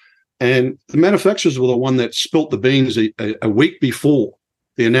castle. And the manufacturers were the one that spilt the beans a week before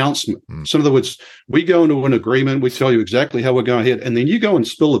the announcement. So in other words, we go into an agreement, we tell you exactly how we're going ahead, and then you go and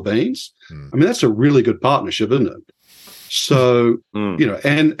spill the beans. I mean, that's a really good partnership, isn't it? So,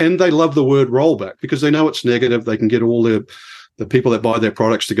 and they love the word rollback because they know it's negative. They can get all the people that buy their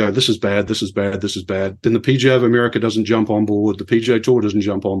products to go, this is bad, this is bad, this is bad. Then the PGA of America doesn't jump on board. The PGA Tour doesn't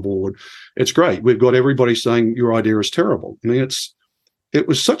jump on board. It's great. We've got everybody saying your idea is terrible. I mean, it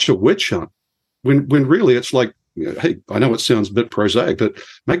was such a witch hunt when really it's like, hey, I know it sounds a bit prosaic, but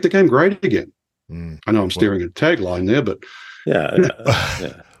make the game great again. I know I'm staring at a tagline there, but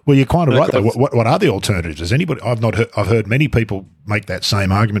yeah. Well, you're quite right, though. What are the alternatives? Has anybody? I've heard many people make that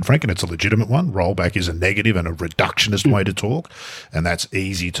same argument, Frank, and it's a legitimate one. Rollback is a negative and a reductionist way to talk, and that's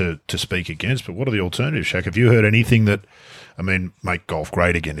easy to speak against. But what are the alternatives, Shaq? Have you heard anything that, make golf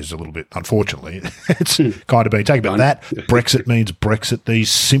great again is a little bit, unfortunately, it's kind of been taken. But that Brexit means Brexit. These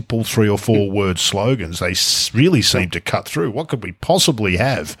simple 3 or 4 word slogans, they really seem to cut through. What could we possibly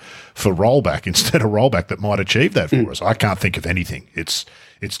have for rollback instead of rollback that might achieve that for us? I can't think of anything. It's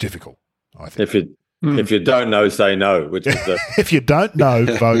difficult, I think. If you don't know, say no. Which is if you don't know,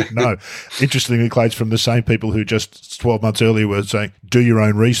 vote no. Interestingly, Clades, from the same people who just 12 months earlier were saying, do your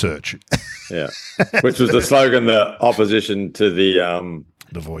own research. Yeah, which was the slogan, the opposition to the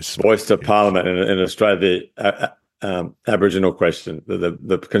voice to Parliament in Australia, the Aboriginal question.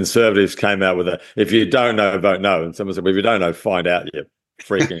 The Conservatives came out with if you don't know, vote no. And someone said, well, if you don't know, find out. You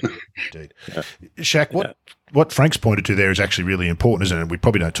freaking. Indeed. Shaq, what Frank's pointed to there is actually really important, isn't it? We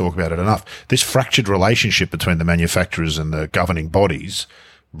probably don't talk about it enough. This fractured relationship between the manufacturers and the governing bodies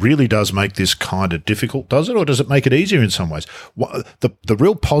really does make this kind of difficult, does it? Or does it make it easier in some ways? The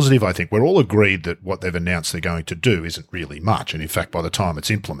real positive, I think, we're all agreed that what they've announced they're going to do isn't really much. And in fact, by the time it's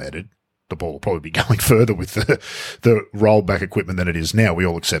implemented, the ball will probably be going further with the rollback equipment than it is now. We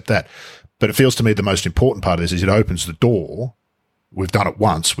all accept that. But it feels to me the most important part of this is it opens the door. We've done it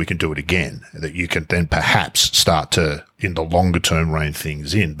once, we can do it again, that you can then perhaps start to, in the longer term, rein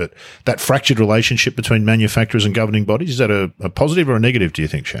things in. But that fractured relationship between manufacturers and governing bodies, is that a positive or a negative, do you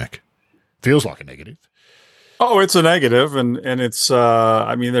think, Shaq? Feels like a negative. Oh, it's a negative, and it's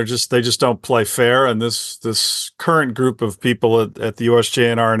I mean, they just don't play fair, and this current group of people at the USJ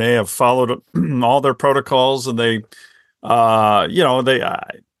and RNA have followed all their protocols, and they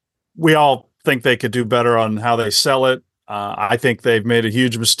we all think they could do better on how they sell it. I think they've made a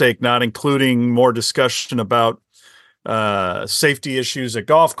huge mistake not including more discussion about safety issues at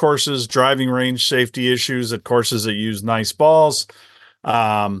golf courses, driving range safety issues at courses that use nice balls,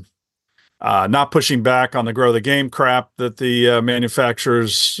 not pushing back on the grow the game crap that the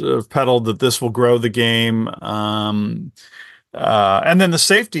manufacturers have peddled, that this will grow the game. And then the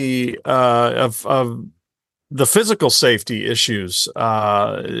safety of the physical safety issues.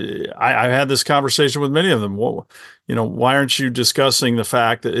 I had this conversation with many of them. Well, why aren't you discussing the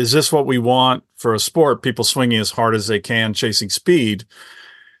fact that, is this what we want for a sport? People swinging as hard as they can, chasing speed.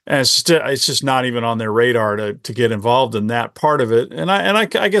 And it's just not even on their radar to get involved in that part of it. And I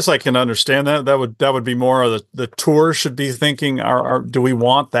guess I can understand that. That would be more of the tour should be thinking, do we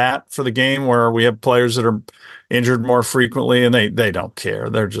want that for the game where we have players that are injured more frequently, and they don't care.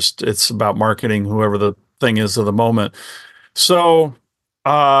 It's about marketing whoever the thing is of the moment. So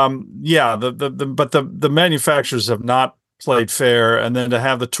but the manufacturers have not played fair, and then to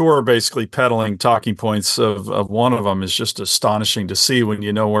have the tour basically peddling talking points of one of them is just astonishing to see when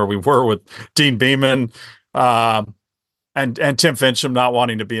you know where we were with Dean Beeman and Tim Fincham not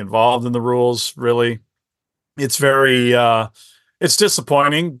wanting to be involved in the rules. Really, it's very it's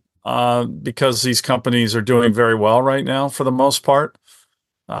disappointing because these companies are doing very well right now for the most part.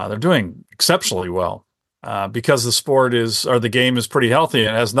 They're doing exceptionally well. Because the game is pretty healthy,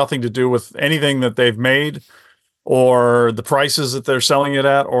 and it has nothing to do with anything that they've made or the prices that they're selling it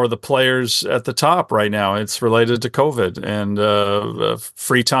at or the players at the top right now. It's related to COVID and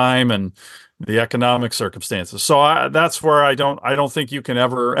free time and the economic circumstances. So that's where I don't think you can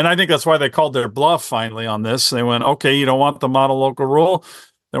ever, and I think that's why they called their bluff finally on this. They went, okay, you don't want the model local rule,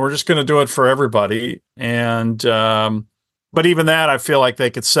 then we're just going to do it for everybody. And but even that, I feel like they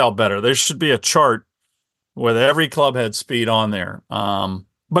could sell better. There should be a chart with every club head speed on there.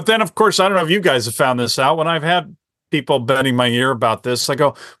 But then, of course, I don't know if you guys have found this out. When I've had people bending my ear about this, I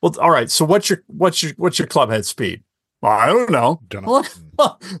go, well, all right, so what's your club head speed? Well, I don't know.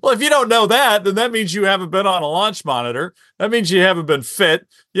 Well, if you don't know that, then that means you haven't been on a launch monitor. That means you haven't been fit.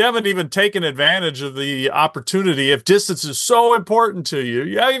 You haven't even taken advantage of the opportunity. If distance is so important to you,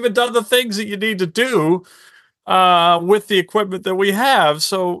 you haven't even done the things that you need to do with the equipment that we have.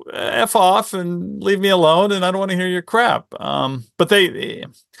 So F off and leave me alone, and I don't want to hear your crap. But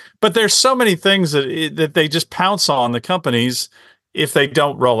there's so many things that they just pounce on, the companies, if they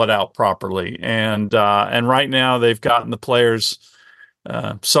don't roll it out properly. And right now they've gotten the players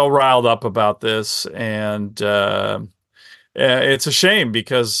so riled up about this, and it's a shame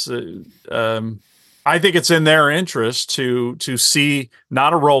because I think it's in their interest to see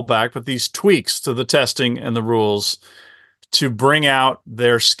not a rollback, but these tweaks to the testing and the rules to bring out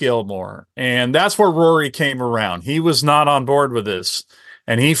their skill more. And that's where Rory came around. He was not on board with this.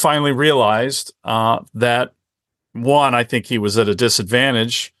 And he finally realized that, one, I think he was at a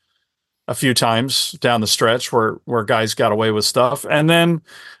disadvantage a few times down the stretch where guys got away with stuff. And then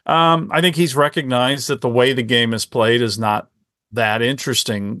I think he's recognized that the way the game is played is not that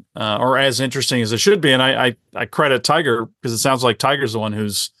interesting or as interesting as it should be. And I credit Tiger because it sounds like Tiger's the one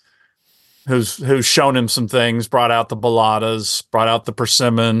who's shown him some things, brought out the Baladas, brought out the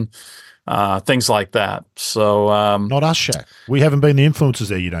persimmon, things like that. So not us, Shaq. We haven't been the influencers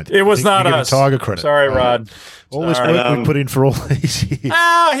there. You don't think? It was not us. Tiger credit. Sorry, Rod. All this work we put in for all these years.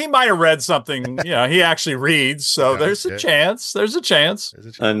 He might have read something. He actually reads, so there's a chance. There's a chance.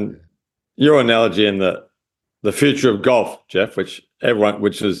 And your analogy in the future of golf, Jeff, which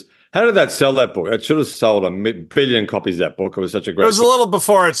is, how did that sell, that book? It should have sold a billion copies, that book. It was such a great book. It was a little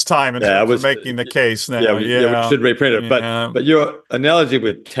before its time in terms of making the case now. We should reprint it. But your analogy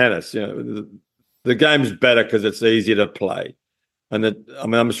with tennis, the game's better because it's easier to play. And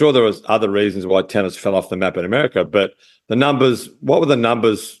I'm sure there was other reasons why tennis fell off the map in America, but the numbers, what were the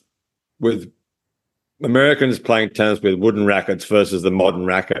numbers with Americans playing tennis with wooden rackets versus the modern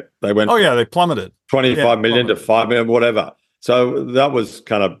racket? They went, they plummeted. 25 million to 5 million, whatever. So that was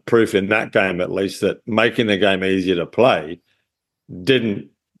kind of proof in that game, at least, that making the game easier to play didn't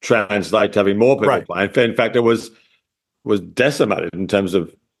translate to having more people play. In fact, it was decimated in terms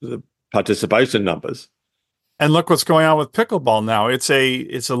of the participation numbers. And look what's going on with pickleball now.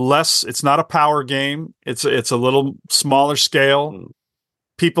 It's not a power game. It's a little smaller scale.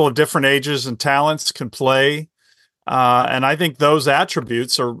 People of different ages and talents can play. And I think those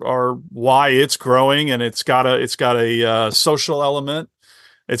attributes are why it's growing, and it's got a social element.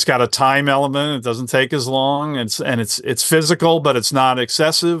 It's got a time element. It doesn't take as long. It's physical, but it's not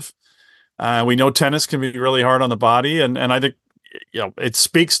excessive. We know tennis can be really hard on the body, and I think it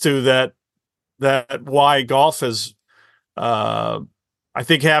speaks to that why golf is, I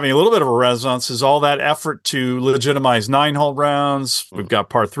think, having a little bit of a renaissance is all that effort to legitimize 9-hole rounds. We've got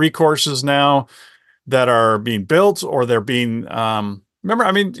par 3 courses now that are being built, or they're being, remember,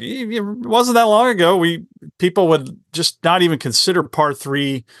 I mean, it wasn't that long ago, people would just not even consider par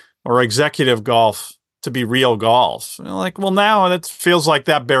 3 or executive golf to be real golf. Now it feels like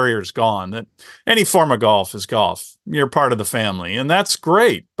that barrier's gone, that any form of golf is golf. You're part of the family, and that's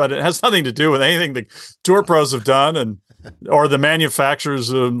great, but it has nothing to do with anything the tour pros have done or the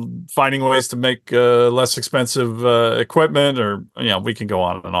manufacturers finding ways to make less expensive equipment, or, we can go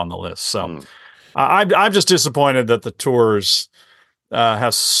on and on the list. So I'm just disappointed that the tours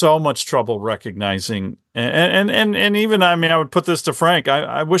have so much trouble recognizing, and even, I mean, I would put this to Frank.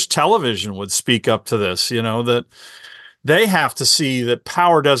 I wish television would speak up to this. That they have to see that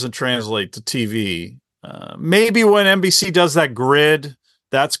power doesn't translate to TV. Maybe when NBC does that grid,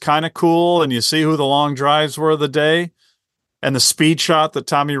 that's kind of cool, and you see who the long drives were of the day, and the speed shot that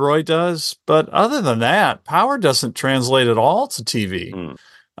Tommy Roy does. But other than that, power doesn't translate at all to TV.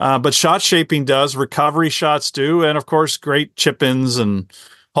 But shot shaping does, recovery shots do, and of course, great chip-ins and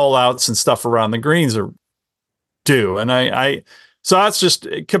hole-outs and stuff around the greens do. And so that's just,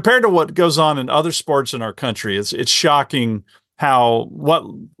 compared to what goes on in other sports in our country, it's shocking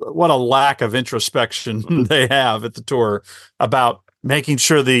what a lack of introspection they have at the tour about making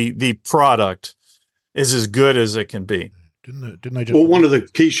sure the product is as good as it can be. Didn't they just? Well, one of the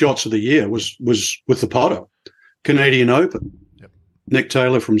key shots of the year was with the Potter Canadian Open. Yep. Nick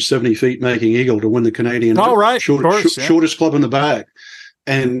Taylor from 70 feet making eagle to win the Canadian. Shortest club in the bag,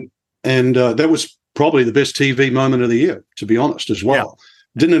 and that was probably the best TV moment of the year, to be honest, as well.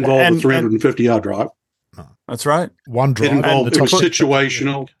 Yeah. Didn't involve a 350-yard drive. No. That's right. One drive. It was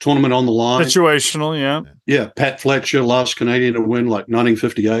situational, tournament on the line. Situational, yeah. Yeah, Pat Fletcher, last Canadian to win, like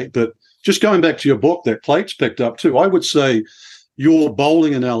 1958. But just going back to your book that Clate's picked up too, I would say your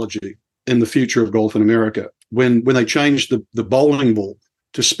bowling analogy in the future of golf in America, when they changed the bowling ball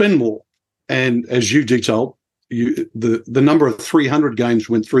to spin ball, and as you detailed, the number of 300 games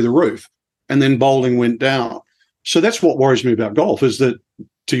went through the roof, and then bowling went down. So that's what worries me about golf, is that,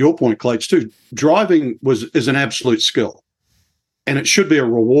 to your point, Clates, too, driving is an absolute skill, and it should be a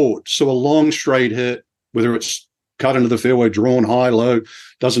reward. So a long straight hit, whether it's cut into the fairway, drawn high, low,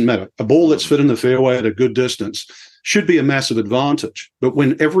 doesn't matter. A ball that's fit in the fairway at a good distance should be a massive advantage. But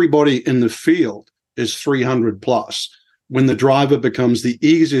when everybody in the field is 300 plus, when the driver becomes the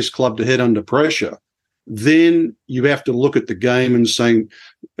easiest club to hit under pressure, then you have to look at the game and saying,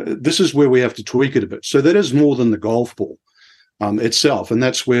 this is where we have to tweak it a bit. So that is more than the golf ball itself. And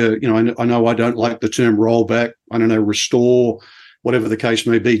that's where, I know I don't like the term rollback. I don't know, restore, whatever the case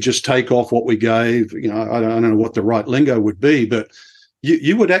may be, just take off what we gave. I don't know what the right lingo would be, but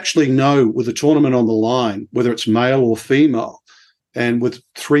you would actually know with a tournament on the line, whether it's male or female, and with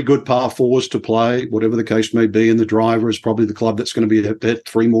 3 good par 4s to play, whatever the case may be, and the driver is probably the club that's going to be hit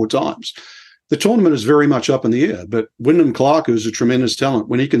 3 more times. The tournament is very much up in the air, but Wyndham Clark, who's a tremendous talent,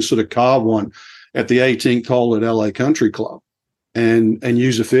 when he can sort of carve one at the 18th hole at LA Country Club and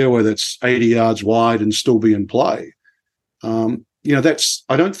use a fairway that's 80 yards wide and still be in play, I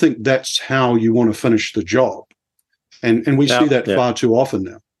don't think that's how you want to finish the job. And we see that far too often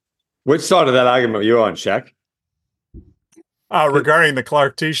now. Which side of that argument are you on, Shaq? Regarding the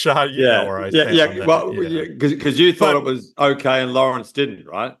Clark tee shot, where I stand on that. Well, because you thought it was okay and Lawrence didn't,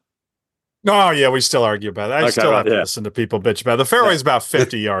 right? Oh, yeah, we still argue about it. I Okay, still have right, to yeah. listen to people bitch about it. The fairway's about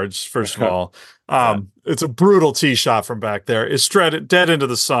 50 yards, first of all. It's a brutal tee shot from back there. It's dead into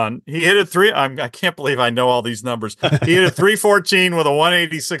the sun. He hit it I can't believe I know all these numbers. He hit a 314 with a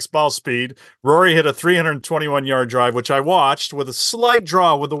 186 ball speed. Rory hit a 321-yard drive, which I watched with a slight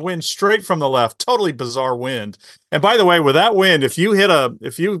draw with the wind straight from the left. Totally bizarre wind. And by the way, with that wind, if you hit a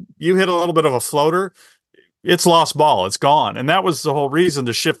little bit of a floater, it's lost ball. It's gone. And that was the whole reason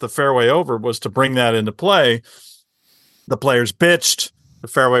to shift the fairway over, was to bring that into play. The players bitched. The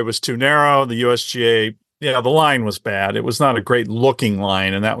fairway was too narrow. The USGA, the line was bad. It was not a great looking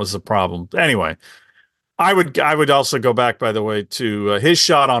line, and that was the problem. Anyway, I would also go back, by the way, to his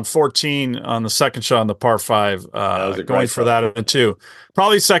shot on 14 on the second shot on the par 5, going for that too.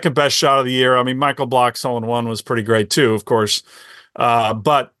 Probably second best shot of the year. I mean, Michael Block's hole-in-one was pretty great too, of course.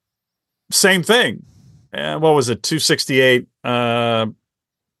 But same thing. What was it? 268. Kind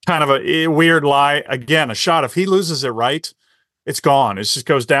of a weird lie. Again, a shot. If he loses it right, it's gone. It just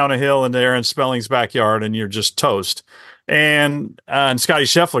goes down a hill into Aaron Spelling's backyard, and you're just toast. And Scotty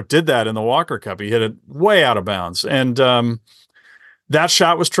Scheffler did that in the Walker Cup. He hit it way out of bounds, and that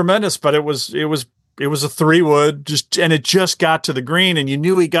shot was tremendous. But it was a 3-wood, and it just got to the green, and you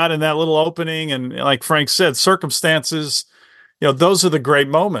knew he got in that little opening. And like Frank said, circumstances. Those are the great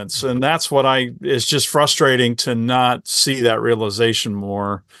moments, and that's what it's just frustrating to not see that realization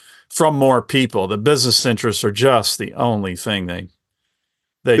from more people. The business interests are just the only thing they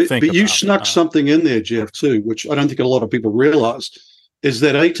think about. But you snuck something in there, Jeff, too, which I don't think a lot of people realize, is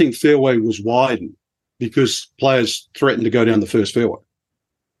that 18th fairway was widened because players threatened to go down the first fairway.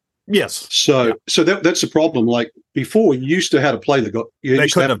 Yes. So that's the problem. Like before, you used to have to play the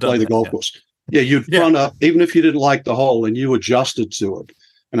golf course. Yeah, you'd front up, even if you didn't like the hole, and you adjusted to it.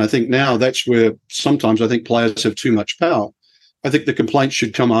 And I think now that's where sometimes I think players have too much power. I think the complaints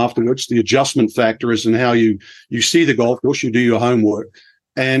should come afterwards. The adjustment factor is in how you see the golf course, you do your homework,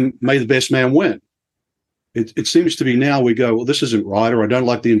 and may the best man win. It seems to be now we go, well, this isn't right, or I don't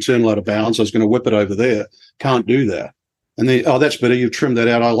like the internal out of bounds. I was going to whip it over there. Can't do that. And then, that's better. You've trimmed that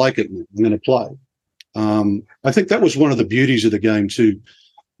out. I like it. I'm going to play. I think that was one of the beauties of the game too.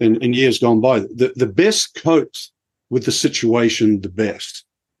 In years gone by, the best cope with the situation the best.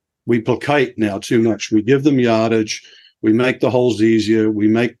 We placate now too much. We give them yardage. We make the holes easier. We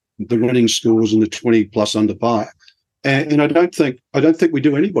make the winning scores in the 20+ under par. And I don't think we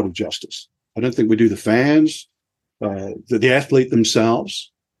do anybody justice. I don't think we do the fans, the athlete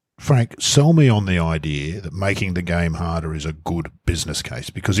themselves. Frank, sell me on the idea that making the game harder is a good business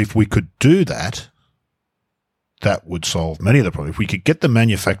case, because if we could do that, that would solve many of the problems. If we could get the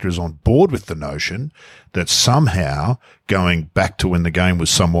manufacturers on board with the notion that somehow going back to when the game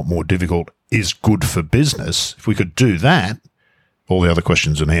was somewhat more difficult is good for business, if we could do that, all the other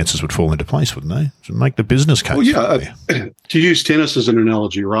questions and answers would fall into place, wouldn't they? To make the business case. Well, yeah, to use tennis as an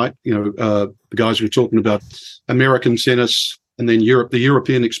analogy, right? The guys were talking about American tennis and then Europe, the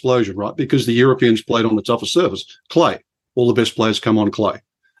European explosion, right? Because the Europeans played on the tougher surface, clay. All the best players come on clay.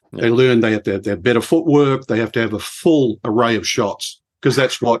 They learn they have to have better footwork. They have to have a full array of shots, because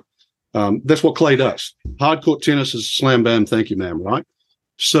that's what clay does. Hardcourt tennis is slam bam, thank you, ma'am, right?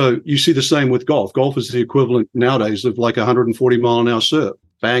 So you see the same with golf. Golf is the equivalent nowadays of like 140 mile an hour serve.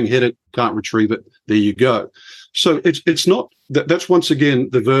 Bang, hit it, can't retrieve it. There you go. So it's not that's once again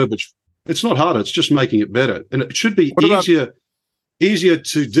the verbiage. It's not harder. It's just making it better, and it should be easier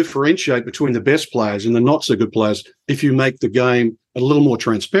to differentiate between the best players and the not so good players if you make the game a little more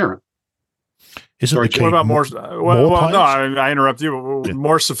transparent. What about more? No, I interrupt you. Yeah.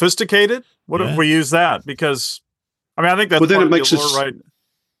 More sophisticated? What if we use that? Because I think that's then it makes right.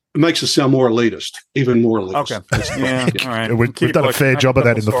 It makes us sound more elitist, even more elitist. Okay. Yeah. All right. We've done a fair job of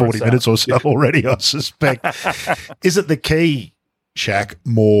that in the 40 minutes or so already, I suspect. Is it the key, Shaq,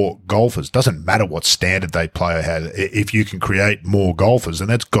 more golfers? Doesn't matter what standard they play or have. If you can create more golfers, then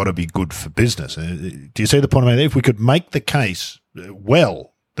that's got to be good for business. Do you see the point I mean? If we could make the case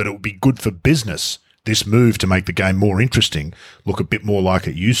that it would be good for business, this move to make the game more interesting, look a bit more like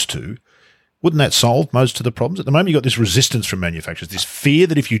it used to, wouldn't that solve most of the problems? At the moment, you've got this resistance from manufacturers, this fear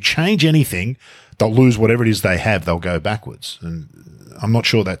that if you change anything, they'll lose whatever it is they have, they'll go backwards. And I'm not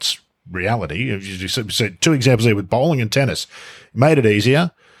sure that's reality. You said 2 examples there with bowling and tennis. It made it easier.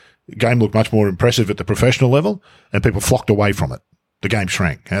 The game looked much more impressive at the professional level, and people flocked away from it. The game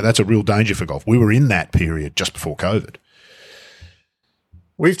shrank. That's a real danger for golf. We were in that period just before COVID.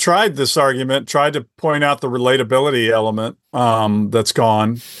 We've tried this argument, tried to point out the relatability element that's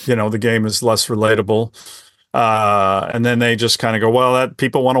gone. The game is less relatable. And then they just kind of go, well, that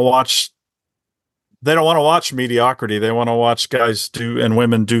people want to watch they don't want to watch mediocrity. They want to watch guys and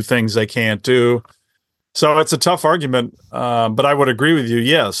women do things they can't do. So it's a tough argument, but I would agree with you.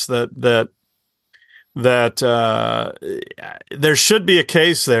 Yes, that there should be a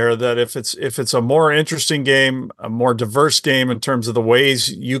case there that if it's a more interesting game, a more diverse game in terms of the ways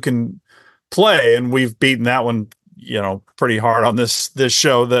you can play, and we've beaten that one, pretty hard on this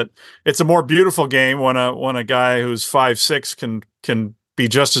show, that it's a more beautiful game when a guy who's 5'6" can be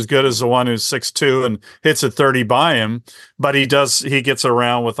just as good as the one who's 6'2" and hits a 30 by him, but he gets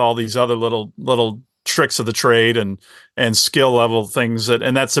around with all these other little tricks of the trade and skill level things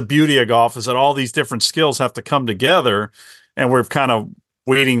and that's the beauty of golf, is that all these different skills have to come together, and we're kind of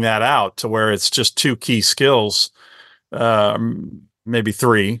weeding that out to where it's just two key skills, maybe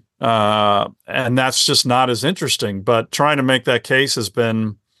three, and that's just not as interesting. But trying to make that case has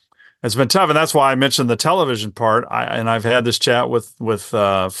been tough, and that's why I mentioned the television part. I've had this chat with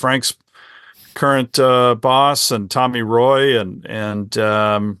Frank's current boss and Tommy Roy and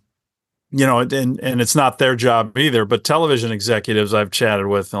it's not their job either, but television executives I've chatted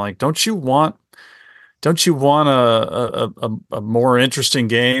with, and like, don't you want a more interesting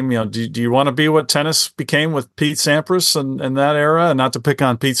game? Do you want to be what tennis became with Pete Sampras and that era? And not to pick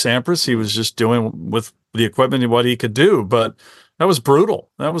on Pete Sampras, he was just doing with the equipment what he could do, but that was brutal.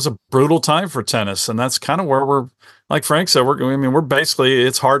 That was a brutal time for tennis, and that's kind of where we're, like Frank said, we're basically,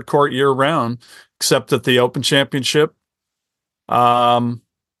 it's hard court year round, except at the Open Championship.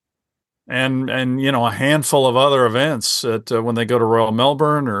 And a handful of other events when they go to Royal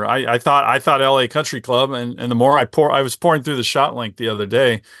Melbourne, or I thought LA Country Club, and the more I was pouring through the shot link the other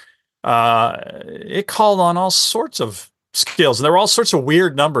day, it called on all sorts of skills, and there were all sorts of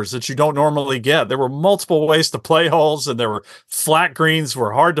weird numbers that you don't normally get. There were multiple ways to play holes, and there were flat greens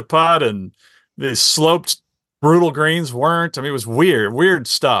were hard to putt, and the sloped brutal greens weren't. I mean, it was weird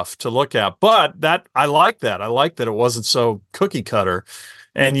stuff to look at, but I like that it wasn't so cookie cutter.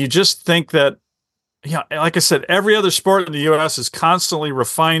 And you just think that, like I said, every other sport in the U.S. is constantly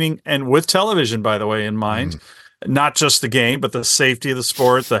refining, and with television, by the way, in mind, not just the game, but the safety of the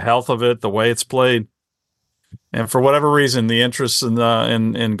sport, the health of it, the way it's played. And for whatever reason, the interests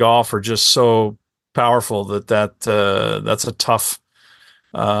in golf are just so powerful that's a tough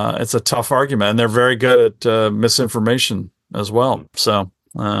it's a tough argument, and they're very good at misinformation as well. So.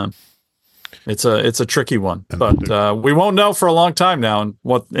 It's a tricky one, but we won't know for a long time now and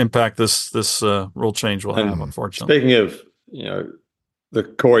what impact this rule change will have, unfortunately. Speaking of, the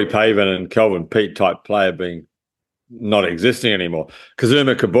Corey Pavin and Kelvin Pete type player being not existing anymore,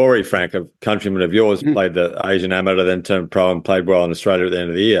 Kazuma Kabori, Frank, a countryman of yours, played the Asian Amateur, then turned pro and played well in Australia at the end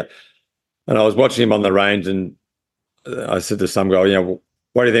of the year. And I was watching him on the range, and I said to some guy,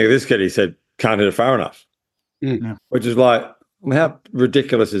 what do you think of this kid? He said, can't hit it far enough, which is like, how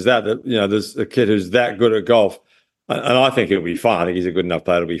ridiculous is that? That there's a kid who's that good at golf, and I think he'll be fine. I think he's a good enough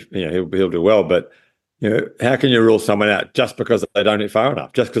player to be, he'll do well. But how can you rule someone out just because they don't hit far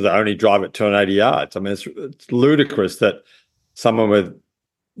enough? Just because they only drive it 280 yards? I mean, it's ludicrous that someone with,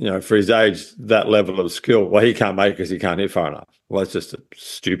 for his age, that level of skill, well, he can't make it because he can't hit far enough. Well, it's just a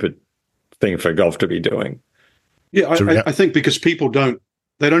stupid thing for golf to be doing. Yeah, I think because people don't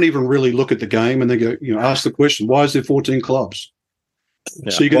even really look at the game, and they go, ask the question, why is there 14 clubs?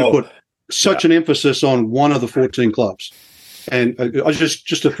 Yeah, so you're going to put such an emphasis on one of the 14 clubs. And I just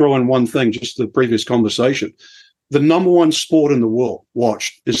to throw in one thing, just the previous conversation, the number one sport in the world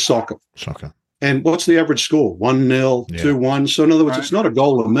watched is soccer. And what's the average score? 1-0, 2-1. So in other words, it's not a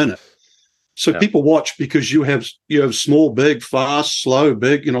goal a minute. So people watch because you have small, big, fast, slow,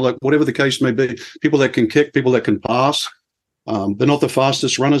 big, like whatever the case may be, people that can kick, people that can pass. They're not the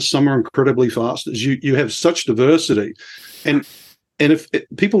fastest runners. Some are incredibly fast. You have such diversity, and if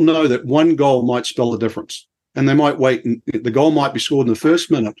people know that one goal might spell the difference, and they might wait, and the goal might be scored in the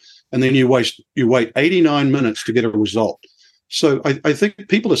first minute, and then you wait 89 minutes to get a result. So I think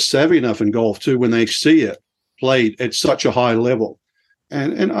people are savvy enough in golf too when they see it played at such a high level.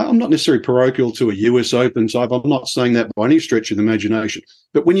 And I'm not necessarily parochial to a US Open type. I'm not saying that by any stretch of the imagination.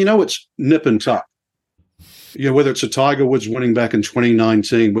 But when it's nip and tuck, whether it's a Tiger Woods winning back in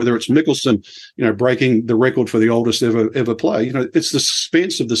 2019, whether it's Mickelson, breaking the record for the oldest ever play, it's the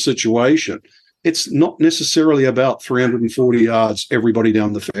suspense of the situation. It's not necessarily about 340 yards, everybody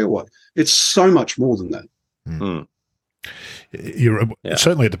down the fairway. It's so much more than that. Mm. You're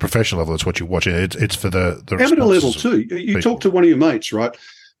certainly at the professional level. It's what you're watching. It's for the amateur level too. You talk to one of your mates, right?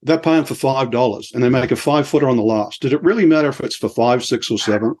 They're paying for $5 and they make a 5-footer on the last. Did it really matter if it's for 5, 6, or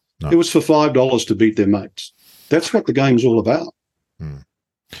 7? No. It was for $5 to beat their mates. That's what the game's all about.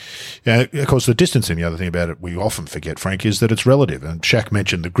 Yeah, of course, the distancing, the other thing about it we often forget, Frank, is that it's relative. And Shaq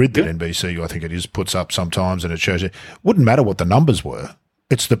mentioned the grid that NBC, I think it is, puts up sometimes, and it shows it wouldn't matter what the numbers were.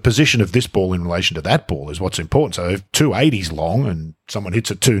 It's the position of this ball in relation to that ball is what's important. So if 280's long and someone hits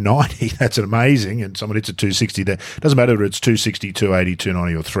at 290, that's amazing, and someone hits at 260, that doesn't matter whether it's 260, 280,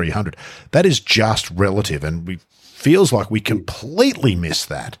 290 or 300. That is just relative, and we feels like we completely miss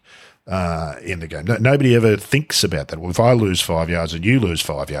that in the game. Nobody ever thinks about that. Well, if I lose 5 yards and you lose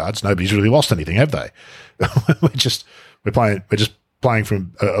 5 yards, nobody's really lost anything, have they? We're just playing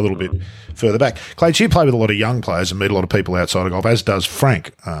from a little bit further back. Clates, you play with a lot of young players and meet a lot of people outside of golf, as does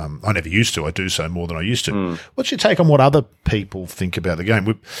Frank. I never used to. I do so more than I used to. What's your take on what other people think about the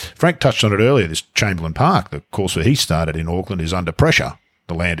game? Frank touched on it earlier, this Chamberlain Park, the course where he started in Auckland, is under pressure.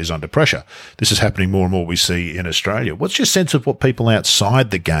 The land is under pressure. This is happening more and more we see in Australia. What's your sense of what people outside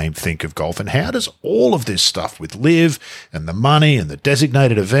the game think of golf, and how does all of this stuff with LIV and the money and the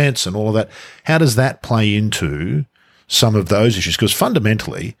designated events and all of that, how does that play into some of those issues? Because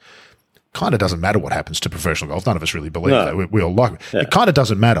fundamentally, kind of doesn't matter what happens to professional golf. None of us really believe that. We all like it. Yeah. It kind of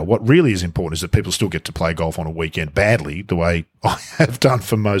doesn't matter. What really is important is that people still get to play golf on a weekend badly, the way I have done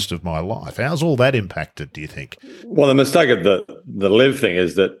for most of my life. How's all that impacted, do you think? Well, the mistake of the LIV thing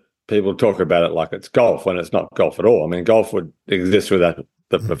is that people talk about it like it's golf when it's not golf at all. I mean, golf would exist without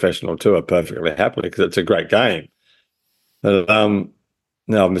the professional tour perfectly happily because it's a great game. But,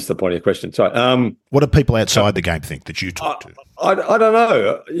 no, I've missed the point of your question. Sorry. What do people outside the game think that you talk to? I don't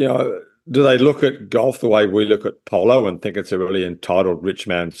know. You know, do they look at golf the way we look at polo and think it's a really entitled rich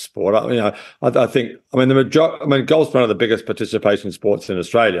man sport? I think golf's one of the biggest participation sports in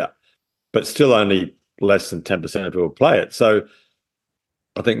Australia, but still only less than 10% of people play it. So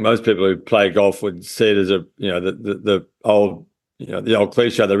I think most people who play golf would see it as the old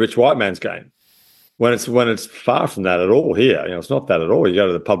cliche, the rich white man's game. When it's far from that at all here. It's not that at all. You go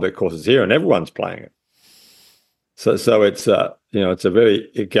to the public courses here and everyone's playing it. So it's it's a very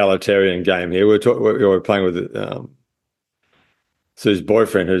egalitarian game here. We're playing with Sue's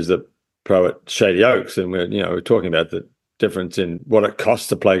boyfriend, who's the pro at Shady Oaks, and we're talking about the difference in what it costs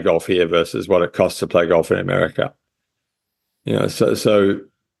to play golf here versus what it costs to play golf in America. So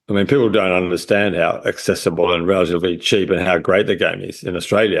I mean, people don't understand how accessible and relatively cheap and how great the game is in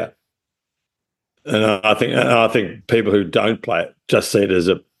Australia. And I think people who don't play it just see it as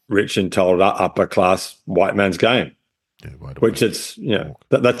a rich, entitled, upper class white man's game, which it's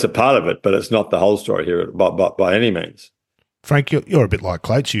that's a part of it, but it's not the whole story here by any means. Frank, you're a bit like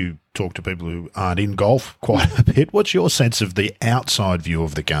Clates. You talk to people who aren't in golf quite a bit. What's your sense of the outside view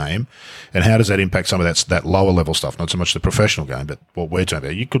of the game, and how does that impact some of that lower level stuff? Not so much the professional game, but what we're talking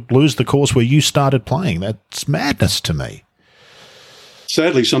about. You could lose the course where you started playing. That's madness to me.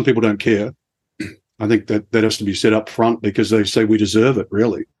 Sadly, some people don't care. I think that has to be set up front because they say we deserve it,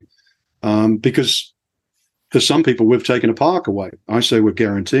 really. Because for some people, we've taken a park away. I say we're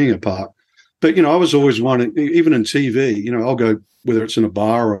guaranteeing a park. But, I was always one, even in TV, I'll go, whether it's in a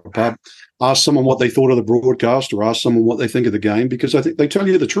bar or a pub, ask someone what they thought of the broadcast or ask someone what they think of the game, because I think they tell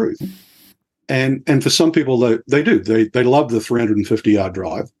you the truth. And for some people, they do. They love the 350-yard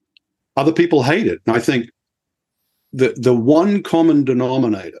drive. Other people hate it. And I think the one common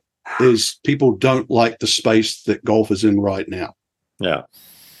denominator is people don't like the space that golf is in right now. Yeah.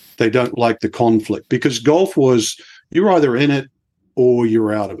 They don't like the conflict because golf was, you're either in it or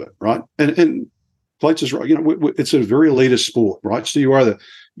you're out of it, right? And Clates is right. It's a very elitist sport, right? So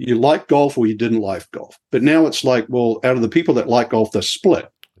you like golf or you didn't like golf. But now it's like, well, out of the people that like golf, they're split.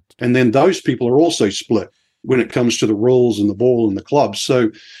 And then those people are also split when it comes to the rules and the ball and the clubs.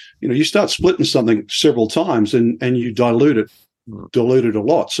 So, you start splitting something several times and you dilute it a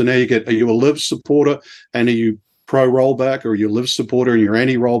lot. So now are you a LIV supporter and are you pro rollback, or are you a LIV supporter and you're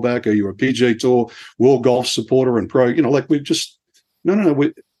anti rollback? Are you a PGA Tour World Golf supporter and pro? We've just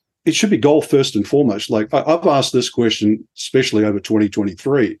it should be golf first and foremost. Like I've asked this question, especially over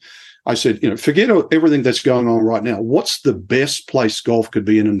 2023. I said, forget everything that's going on right now. What's the best place golf could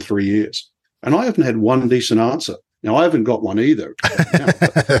be in 3 years? And I haven't had one decent answer. Now, I haven't got one either.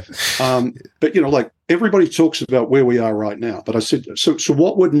 But everybody talks about where we are right now. But I said, so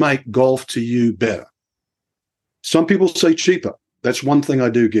what would make golf to you better? Some people say cheaper. That's one thing I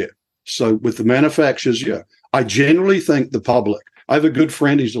do get. So with the manufacturers, yeah, I generally think the public. I have a good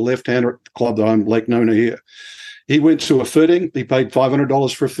friend. He's a left-hander at the club that I'm Lake Nona here. He went to a fitting. He paid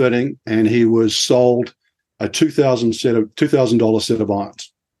 $500 for a fitting, and he was sold a $2,000 set of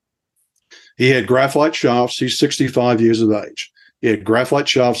irons. He had graphite shafts. He's 65 years of age. He had graphite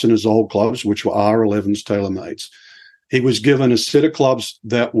shafts in his old clubs, which were R11s, TaylorMades. He was given a set of clubs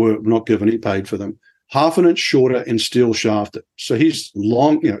that were not given. He paid for them, half an inch shorter and steel shafted. So he's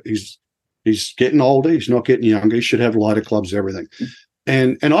long, he's He's getting older. He's not getting younger. He should have lighter clubs, everything.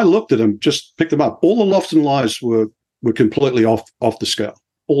 And I looked at him, just picked them up. All the lofts and lies were completely off the scale,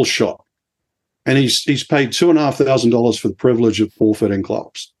 all shot. And he's paid $2,500 for the privilege of forfeiting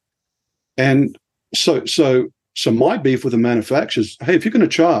clubs. And so my beef with the manufacturers, hey, if you're going to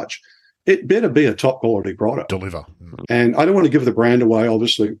charge, it better be a top quality product. Deliver. And I don't want to give the brand away,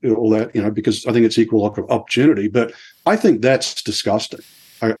 obviously, all that, because I think it's equal opportunity. But I think that's disgusting.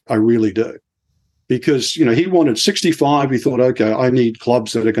 I really do. Because, he wanted 65. He thought, okay, I need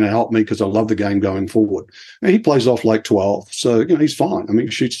clubs that are going to help me because I love the game going forward. And he plays off like 12. So, he's fine. I mean,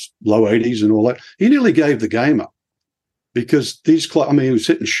 he shoots low 80s and all that. He nearly gave the game up because these clubs, he was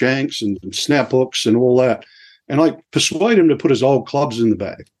hitting shanks and snap hooks and all that. And I persuaded him to put his old clubs in the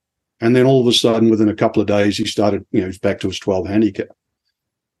bag. And then all of a sudden, within a couple of days, he started, he's back to his 12 handicap.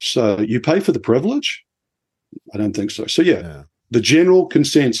 So you pay for the privilege? I don't think so. So, yeah. The general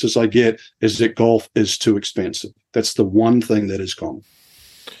consensus I get is that golf is too expensive. That's the one thing that is common.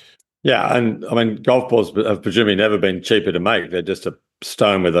 Yeah, and golf balls have presumably never been cheaper to make. They're just a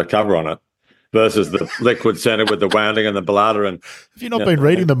stone with a cover on it versus the liquid center with the wounding and the bladder. And have you not been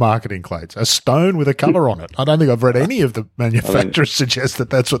reading the marketing claims? A stone with a cover on it. I don't think I've read any of the manufacturers suggest that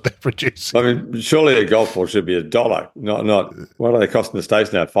that's what they're producing. Surely a golf ball should be $1. Not what are they costing the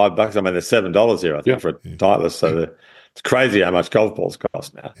States now? $5? I mean, they're $7 here, I think, for a Titleist. So it's crazy how much golf balls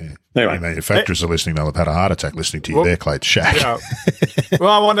cost now. Yeah. Anyway, manufacturers are listening. They'll have had a heart attack listening to you there, Clayton. Shaq. Yeah. Well,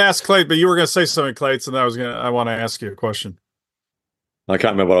 I want to ask Clayton, but you were going to say something, Clayton, and I want to ask you a question. I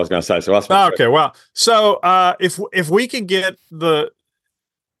can't remember what I was going to say. So okay. Well, so if we can get the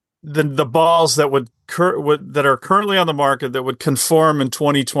balls that that are currently on the market that would conform in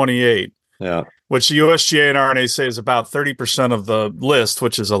 2028, which the USGA and RNA say is about 30% of the list,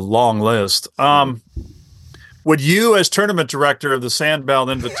 which is a long list. Would you, as tournament director of the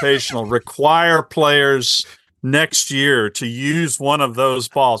Sandbelt Invitational, require players next year to use one of those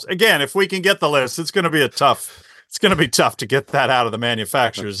balls? Again, if we can get the list, it's going to be tough to get that out of the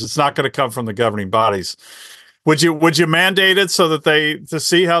manufacturers. It's not going to come from the governing bodies. Would you mandate it so that to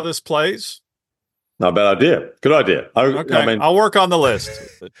see how this plays? Not a bad idea. Good idea. Okay, I'll work on the list.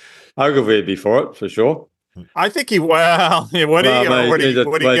 Ogilvy would be for it, for sure. I think would he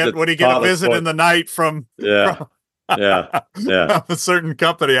get a visit in the night from a certain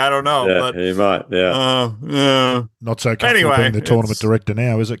company? I don't know. Yeah, but he might. Yeah. Not so comfortable being the tournament director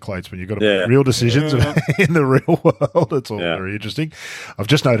now, is it, Clates? When you've got to make real decisions in the real world, it's all very interesting. I've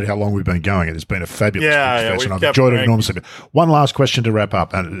just noted how long we've been going. It has been a fabulous conversation. I've enjoyed it enormously. One last question to wrap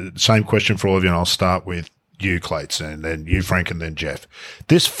up, and same question for all of you, and I'll start with you, Clates, and then you, Frank, and then Jeff.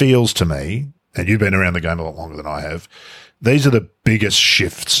 This feels to me, and you've been around the game a lot longer than I have, these are the biggest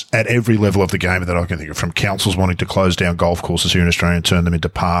shifts at every level of the game that I can think of, from councils wanting to close down golf courses here in Australia and turn them into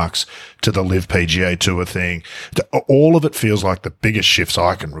parks, to the Live PGA Tour thing. All of it feels like the biggest shifts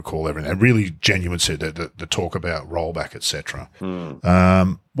I can recall ever. And really genuine said the talk about rollback, etc.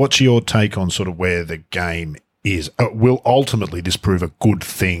 What's your take on sort of where the game is? Will ultimately this prove a good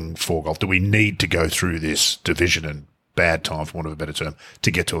thing for golf? Do we need to go through this division and bad time, for want of a better term,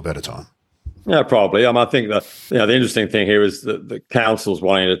 to get to a better time? Yeah, probably. I think that the interesting thing here is that the council's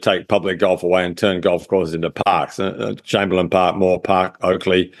wanting to take public golf away and turn golf courses into parks. Chamberlain Park, Moore Park,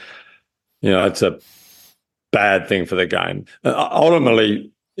 Oakley. It's a bad thing for the game.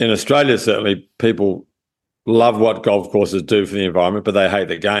 Ultimately, in Australia, certainly people love what golf courses do for the environment, but they hate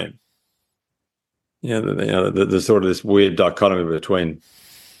the game. There's sort of this weird dichotomy between,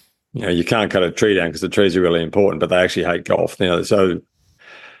 you can't cut a tree down because the trees are really important, but they actually hate golf. So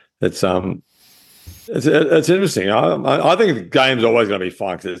it's interesting. I think the game's always going to be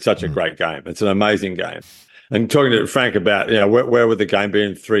fun because it's such a great game. It's an amazing game. And talking to Frank about, where would the game be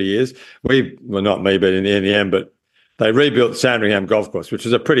in 3 years? Not me, but in the end, but they rebuilt Sandringham Golf Course, which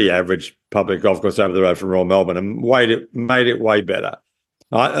is a pretty average public golf course over the road from Royal Melbourne, and made it way better.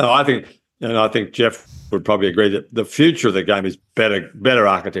 I think Jeff would probably agree that the future of the game is better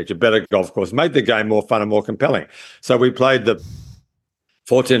architecture, better golf course, made the game more fun and more compelling. So we played the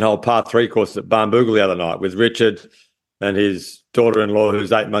 14-hole par 3 course at Barnbougle the other night with Richard and his daughter-in-law,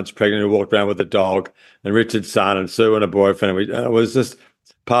 who's 8 months pregnant, who walked around with a dog, and Richard's son and Sue and a boyfriend. And it was just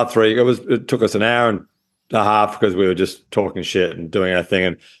par 3. It took us an hour and a half because we were just talking shit and doing our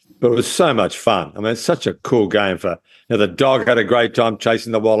thing. But it was so much fun. It's such a cool game for. The dog had a great time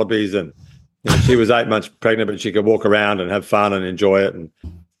chasing the wallabies, and she was 8 months pregnant, but she could walk around and have fun and enjoy it. And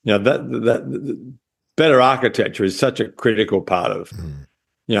that better architecture is such a critical part of.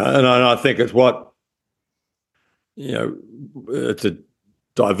 And I think it's what, it's a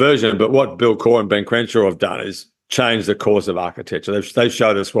diversion, but what Bill Corr and Ben Crenshaw have done is change the course of architecture. They've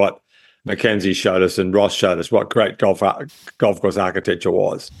showed us what Mackenzie showed us and Ross showed us what great golf course architecture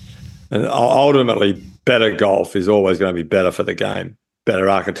was. And ultimately, better golf is always going to be better for the game. Better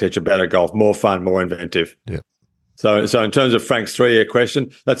architecture, better golf, more fun, more inventive. Yeah. So in terms of Frank's 3-year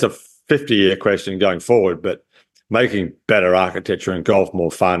question, that's a 50-year question going forward. But making better architecture and golf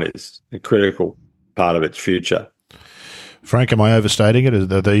more fun is a critical part of its future. Frank, am I overstating it?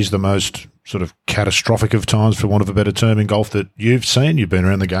 Are these the most sort of catastrophic of times, for want of a better term, in golf that you've seen? You've been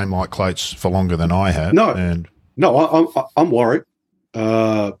around the game like Clates for longer than I have. No, I'm worried.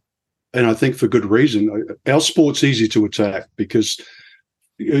 And I think for good reason. Our sport's easy to attack because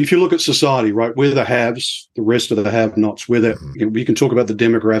if you look at society, right, we're the haves, the rest of the have-nots. We can talk about the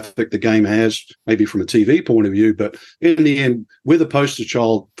demographic the game has, maybe from a TV point of view, but in the end, we're the poster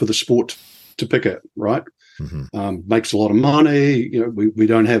child for the sport to pick at, right? Makes a lot of money. We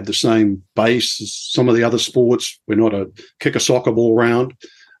don't have the same base as some of the other sports. We're not a kick a soccer ball around.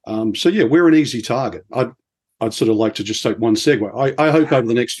 We're an easy target. I'd sort of like to just take one segue. I hope over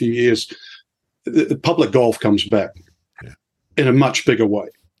the next few years, the public golf comes back in a much bigger way.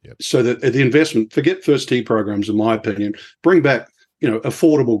 Yep. So that the investment, forget first tee programs, in my opinion, bring back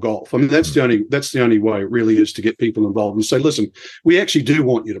affordable golf. I mean, that's the only way it really is to get people involved and say, listen, we actually do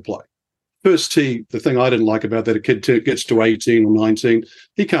want you to play. First tee, the thing I didn't like about that, a kid gets to 18 or 19,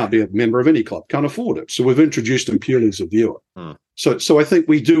 he can't be a member of any club, can't afford it. So we've introduced him purely as a viewer. So I think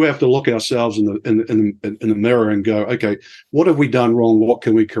we do have to look ourselves in the mirror and go, okay, what have we done wrong? What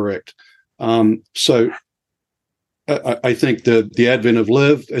can we correct? I think the advent of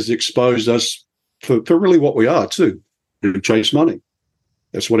Live has exposed us for really what we are too. We chase money.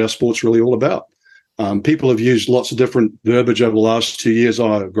 That's what our sport's really all about. People have used lots of different verbiage over the last 2 years.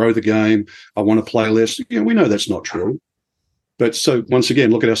 I grow the game. I want to play less. We know that's not true. But so once again,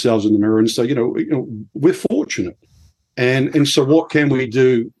 look at ourselves in the mirror and say, we're fortunate. And so what can we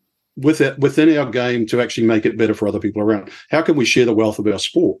do with it within our game to actually make it better for other people around? How can we share the wealth of our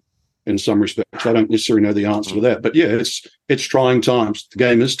sport in some respects? I don't necessarily know the answer to that. But yeah, it's trying times. The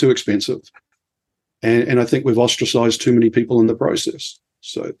game is too expensive. And I think we've ostracized too many people in the process.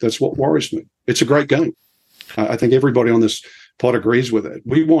 So that's what worries me. It's a great game. I think everybody on this pod agrees with it.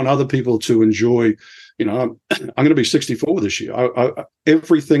 We want other people to enjoy, I'm going to be 64 this year.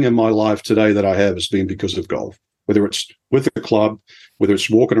 Everything in my life today that I have has been because of golf, whether it's with the club, whether it's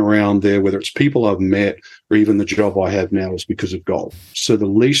walking around there, whether it's people I've met, or even the job I have now is because of golf. So the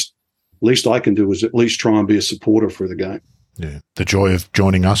least I can do is at least try and be a supporter for the game. Yeah, the joy of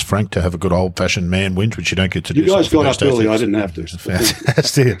joining us, Frank, to have a good old-fashioned man whinge, which you don't get to do. You guys got up early. I didn't have to.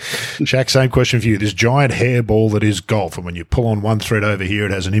 Fantastic. Shaq, same question for you. This giant hairball that is golf, and when you pull on one thread over here,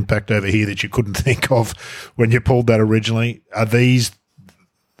 it has an impact over here that you couldn't think of when you pulled that originally. Are these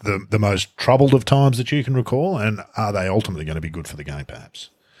the most troubled of times that you can recall, and are they ultimately going to be good for the game, perhaps?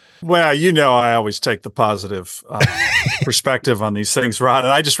 Well, I always take the positive perspective on these things, Rod.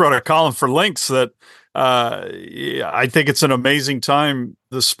 And I just wrote a column for Links that I think it's an amazing time.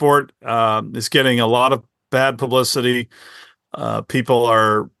 The sport is getting a lot of bad publicity. People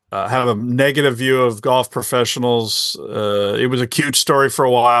have a negative view of golf professionals. It was a cute story for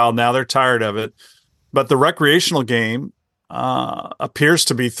a while. Now they're tired of it. But the recreational game appears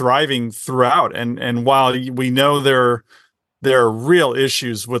to be thriving throughout. And while we know there are real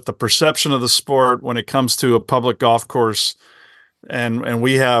issues with the perception of the sport when it comes to a public golf course, and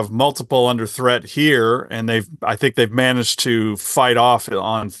we have multiple under threat here, and I think they've managed to fight off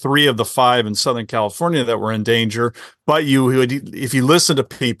on 3 of the 5 in Southern California that were in danger. But if you listen to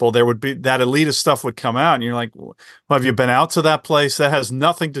people, there would be that elitist stuff would come out, and you're like, well, have you been out to that place? That has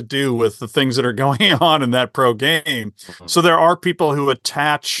nothing to do with the things that are going on in that pro game. So there are people who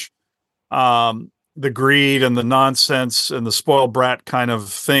attach the greed and the nonsense and the spoiled brat kind of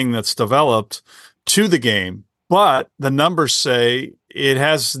thing that's developed to the game. But the numbers say it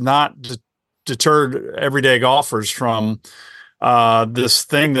has not deterred everyday golfers from this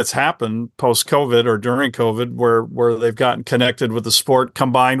thing that's happened post-COVID or during COVID where they've gotten connected with the sport,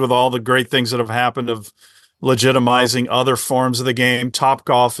 combined with all the great things that have happened of legitimizing other forms of the game.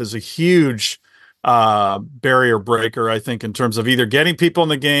 Topgolf is a huge barrier breaker, I think, in terms of either getting people in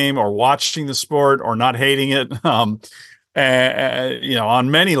the game or watching the sport or not hating it. On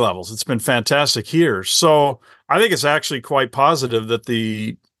many levels, it's been fantastic here. So I think it's actually quite positive that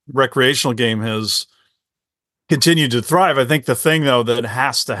the recreational game has continued to thrive. I think the thing, though, that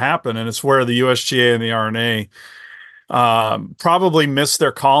has to happen, and it's where the USGA and the RNA probably missed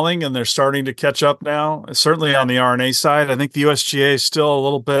their calling, and they're starting to catch up now. Certainly on the RNA side, I think the USGA is still a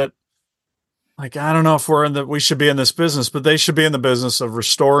little bit like, I don't know if we should be in this business, but they should be in the business of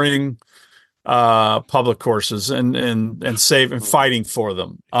restoring public courses and save and fighting for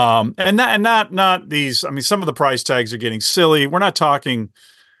them. And not these. I mean, some of the price tags are getting silly. We're not talking,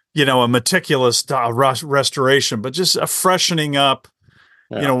 a meticulous restoration, but just a freshening up.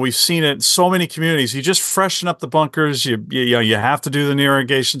 Yeah. We've seen it in so many communities. You just freshen up the bunkers. You have to do the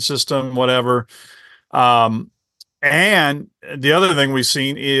irrigation system, whatever. And the other thing we've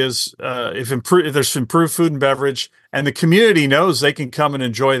seen is if there's improved food and beverage, and the community knows they can come and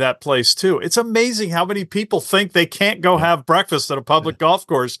enjoy that place too. It's amazing how many people think they can't go have breakfast at a public golf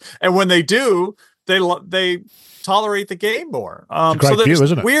course, and when they do, they tolerate the game more. It's a great so there's view,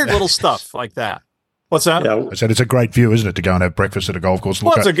 isn't it? Weird little stuff like that. What's that? Yeah. I said it's a great view, isn't it, to go and have breakfast at a golf course?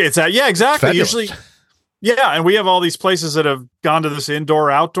 Well, yeah, exactly. Fabulous. Usually, yeah, and we have all these places that have gone to this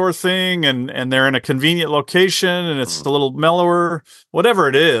indoor-outdoor thing, and they're in a convenient location, and it's a little mellower, whatever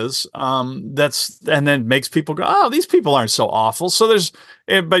it is. And then makes people go, oh, these people aren't so awful. So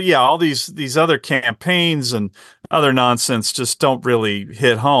but yeah, all these other campaigns and other nonsense just don't really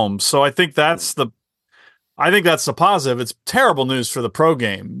hit home. So I think that's the positive. It's terrible news for the pro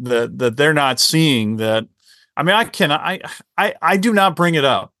game that they're not seeing that. I mean, I do not bring it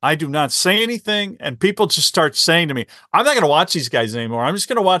up. I do not say anything, and people just start saying to me, I'm not going to watch these guys anymore. I'm just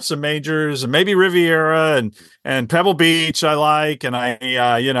going to watch the majors and maybe Riviera and Pebble Beach I like, and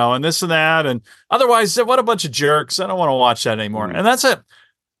and this and that. And otherwise, what a bunch of jerks. I don't want to watch that anymore. And that's it.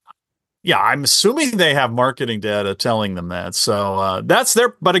 Yeah, I'm assuming they have marketing data telling them that. So that's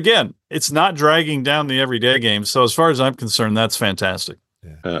but again, it's not dragging down the everyday game. So as far as I'm concerned, that's fantastic.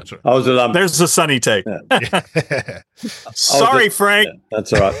 Yeah. I was at, There's the sunny take. Yeah. Sorry, Frank.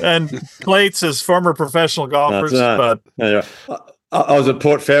 That's all right. And Clates as former professional golfers. But anyway, I was at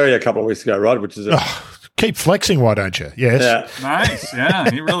Port Fairy a couple of weeks ago, Rod, which is keep flexing, why don't you? Yes. Yeah. Nice.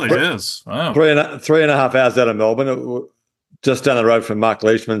 Yeah, he really is. Wow. 3.5 hours out of Melbourne, just down the road from Mark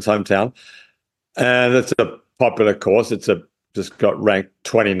Leishman's hometown. And it's a popular course. It's just got ranked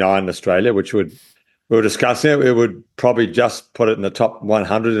 29 in Australia, which we were discussing it. It would probably just put it in the top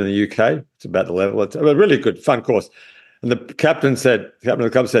 100 in the UK. It's about the level. It's a really good, fun course. And the captain of the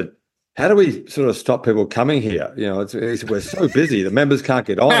club said, how do we sort of stop people coming here? He said, we're so busy. The members can't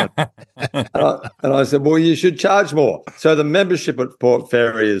get on. and I said, well, you should charge more. So the membership at Port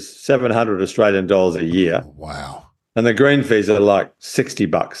Fairy is 700 Australian dollars a year. Wow. And the green fees are like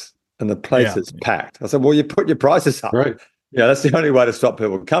 $60. And the place is packed. I said, well, you put your prices up. Right. Yeah, that's the only way to stop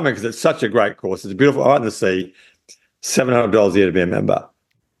people coming because it's such a great course. It's beautiful, right in the sea. $700 a year to be a member.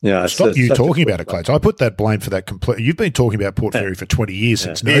 Yeah, stop you talking about it, Clates. I put that blame for that completely. You've been talking about Port Fairy for 20 years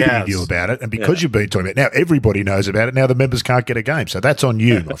since nobody knew about it, and because you've been talking about it, now everybody knows about it. Now the members can't get a game, so that's on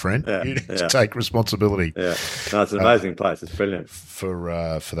you, my friend. You need to take responsibility. Yeah, no, it's an amazing place. It's brilliant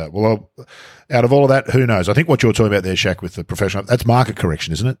for that. Well, out of all of that, who knows? I think what you're talking about there, Shaq, with the professional, that's market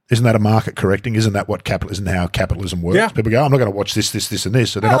correction, isn't it? Isn't that a market correcting? Isn't that what isn't how capitalism works? Yeah. People go, I'm not going to watch this, and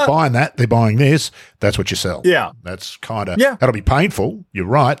this. So they're not buying that. They're buying this. That's what you sell. Yeah. That's kind of, that'll be painful. You're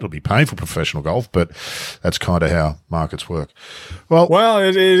right. It'll be painful for professional golf, but that's kind of how markets work. Well,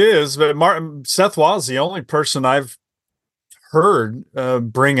 it is. But Seth Wild's the only person I've heard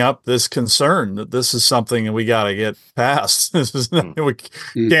bring up this concern that this is something that we got to get past. We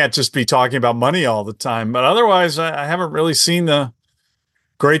can't just be talking about money all the time. But otherwise, I haven't really seen a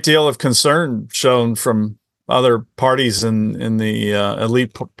great deal of concern shown from other parties in the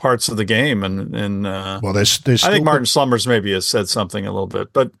elite parts of the game. And well, there's I think Martin Slumbers maybe has said something a little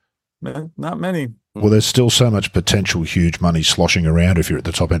bit, but not many. Well, there's still so much potential huge money sloshing around if you're at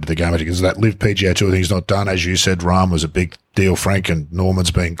the top end of the game because that Live PGA Tour thing's not done. As you said, Rahm was a big deal. Frank and Norman's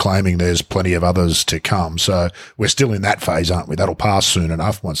been claiming there's plenty of others to come. So we're still in that phase, aren't we? That'll pass soon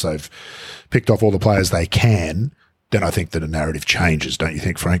enough once they've picked off all the players they can. Then I think that a narrative changes, don't you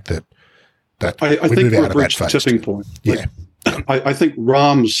think, Frank? That I think we've reached the tipping point. Yeah. I think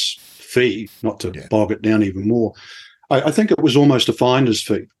Rahm's fee, not to bog it down even more, I think it was almost a finder's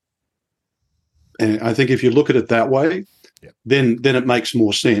fee. And I think if you look at it that way, then it makes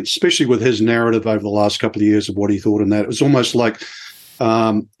more sense, especially with his narrative over the last couple of years of what he thought in that. It was almost like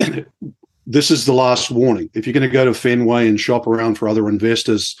this is the last warning. If you're going to go to Fenway and shop around for other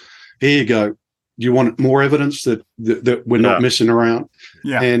investors, here you go. Do you want more evidence that we're not messing around?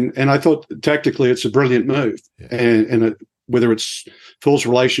 Yeah. And I thought tactically it's a brilliant move. Yeah. And whether it's Phil's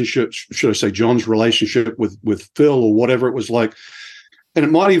relationship, should I say John's relationship with Phil or whatever it was like, and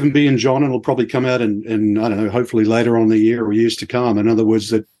it might even be in John, and it'll probably come out in I don't know, hopefully later on in the year or years to come. In other words,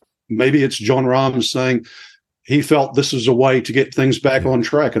 that maybe it's John Rahm saying he felt this is a way to get things back on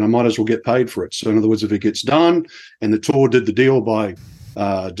track, and I might as well get paid for it. So in other words, if it gets done and the tour did the deal by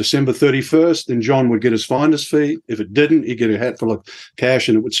December 31st, then John would get his finder's fee. If it didn't, he'd get a hatful of cash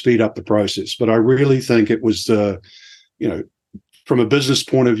and it would speed up the process. But I really think it was, from a business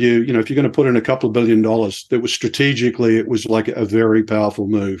point of view, if you're going to put in a couple of $2 billion, that was strategically, it was like a very powerful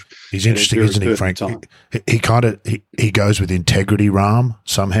move. He's interesting, isn't he, Frank? He goes with integrity, Rahm,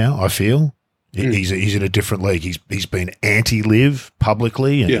 somehow, I feel. He's in a different league. He's been anti-live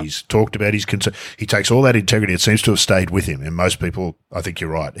publicly, and he's talked about his concern. He takes all that integrity. It seems to have stayed with him. And most people, I think you're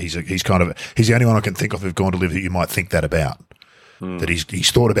right. He's the only one I can think of who've gone to live that you might think that about. That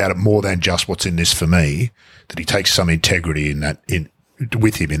he's thought about it more than just what's in this for me. That he takes some integrity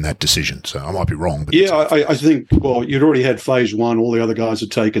with him in that decision. So I might be wrong. But I think. Well, you'd already had phase one. All the other guys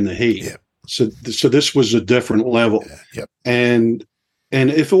had taken the heat. Yeah. So this was a different level. Yeah. And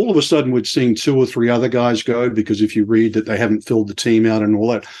if all of a sudden we'd seen 2 or 3 other guys go, because if you read that they haven't filled the team out and all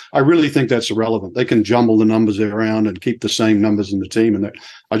that, I really think that's irrelevant. They can jumble the numbers around and keep the same numbers in the team. And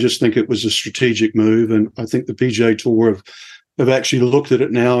I just think it was a strategic move. And I think the PGA Tour have actually looked at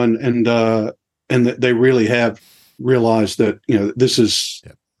it now and that they really have realized that, this is,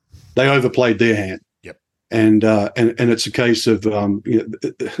 they overplayed their hand. Yep. And it's a case of,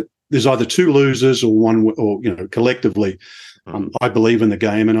 there's either 2 losers or one, or, collectively, I believe in the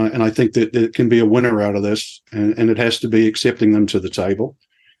game, and I think that there can be a winner out of this, and it has to be accepting them to the table,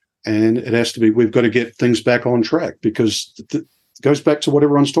 and it has to be, we've got to get things back on track, because it goes back to what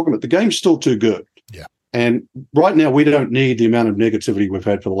everyone's talking about. The game's still too good. Yeah. And right now we don't need the amount of negativity we've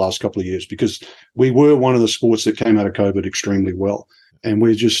had for the last couple of years, because we were one of the sports that came out of COVID extremely well. And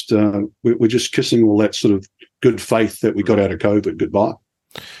we're just kissing all that sort of good faith that we got out of COVID goodbye.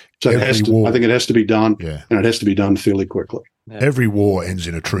 So I think it has to be done, and it has to be done fairly quickly. Yeah. Every war ends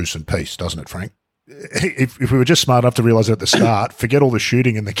in a truce and peace, doesn't it, Frank? If we were just smart enough to realise it at the start, forget all the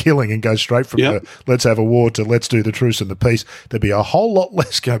shooting and the killing and go straight from the let's have a war to let's do the truce and the peace, there'd be a whole lot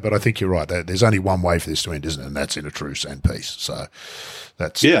less go. But I think you're right. There's only one way for this to end, isn't it? And that's in a truce and peace. So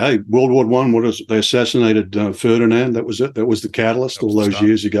that's... Yeah, hey, World War I, what is it? They assassinated Ferdinand. That was it. That was the catalyst all those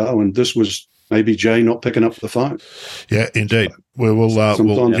years ago. And this was maybe Jay not picking up the phone. Yeah, indeed.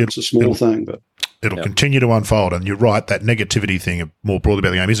 Sometimes it's a small thing, but... It'll continue to unfold. And you're right, that negativity thing more broadly about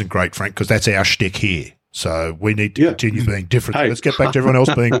the game isn't great, Frank, because that's our shtick here. So we need to continue being different. Hey. Let's get back to everyone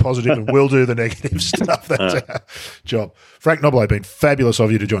else being positive, and we'll do the negative stuff. That's our job. Frank Nobilo, been fabulous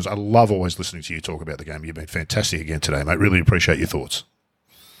of you to join us. I love always listening to you talk about the game. You've been fantastic again today, mate. Really appreciate your thoughts.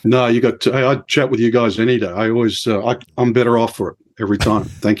 No, I'd chat with you guys any day. I always, I'm better off for it every time.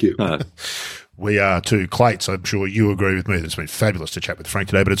 Thank you. We are too. Clates, I'm sure you agree with me. It's been fabulous to chat with Frank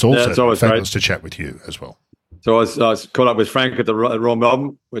today, but it's also fabulous to chat with you as well. So I was caught up with Frank at the Royal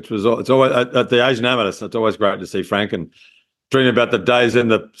Melbourne, it's always at the Asian Amethyst. It's always great to see Frank and dreaming about the days in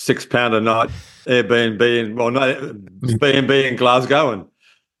the £6 a night B&B in Glasgow, and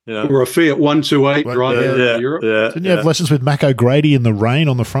or a Fiat 128 right in Europe. Yeah, didn't you have lessons with Mac O'Grady in the rain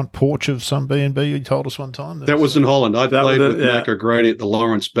on the front porch of some B&B? You told us one time. That was in Holland. I played with Mac O'Grady at the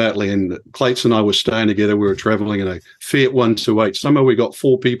Lawrence Batley, and Clates and I were staying together. We were travelling in a Fiat 128. Somehow we got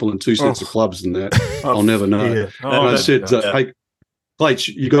 4 people and 2 sets of clubs in that. I'll never know. Yeah. And I said, hey, Clates,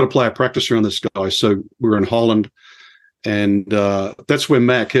 you got to play a practice around this guy. So we were in Holland, and that's where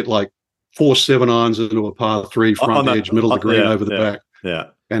Mac hit like 4 7-irons into a par 3 front edge, middle of the green over the back. Yeah.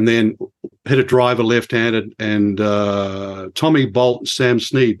 And then hit a driver left-handed, and Tommy Bolt and Sam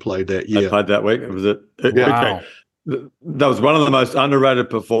Snead played that year. They played that week. Wow. That was one of the most underrated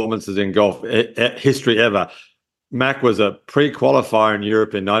performances in golf history ever. Mac was a pre-qualifier in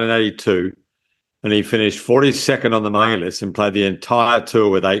Europe in 1982, and he finished 42nd on the main list and played the entire tour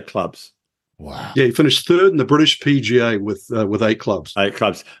with 8 clubs. Wow. Yeah, he finished 3rd in the British PGA with 8 clubs. 8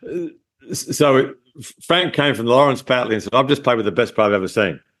 clubs. So Frank came from the Lawrence Batley and said, I've just played with the best player I've ever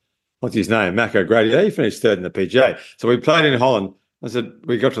seen. What's his name? Mac O'Grady. Yeah, he finished 3rd in the PGA. So we played in Holland. I said,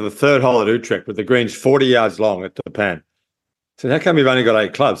 we got to the 3rd hole at Utrecht with the greens 40 yards long at Japan. I said, how come you've only got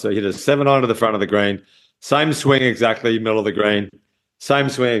 8 clubs? So he hit a 7-iron to the front of the green, same swing exactly, middle of the green, same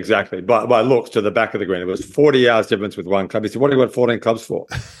swing exactly, by looks to the back of the green. It was 40 yards difference with 1 club. He said, what do you got 14 clubs for?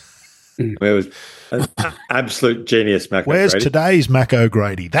 It was an absolute genius, Mac Where's O'Grady. Today's Mac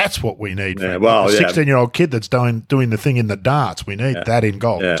O'Grady? That's what we need. Yeah, a 16-year-old kid that's doing the thing in the darts. We need that in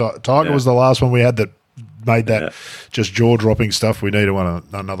golf. Yeah. Tiger was the last one we had that made that just jaw-dropping stuff. We need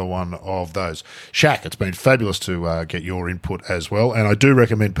another one of those. Shaq, it's been fabulous to get your input as well, and I do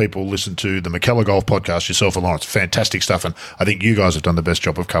recommend people listen to the McKellar Golf podcast, yourself and Lawrence. Fantastic stuff, and I think you guys have done the best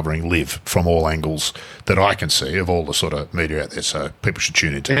job of covering live from all angles that I can see of all the sort of media out there, so people should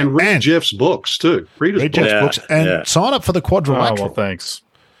tune into and read Jeff's books too. Read Jeff's books and sign up for the Quadrilateral. Oh, well, thanks.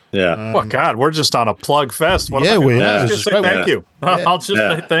 Yeah. Oh God, we're just on a plug fest. What Yeah, am I we gonna- are. I'll This just is say great. thank you. I'll just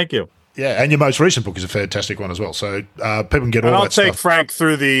say thank you. Yeah, and your most recent book is a fantastic one as well. So people can get all And I'll that take stuff. Frank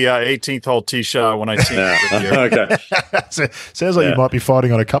through the 18th hole tee shot when I see him. Okay. Sounds like you might be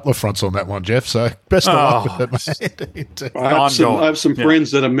fighting on a couple of fronts on that one, Jeff. So best of luck with it, mate. I have some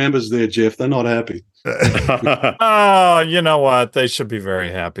friends that are members there, Jeff. They're not happy. Oh, you know what? They should be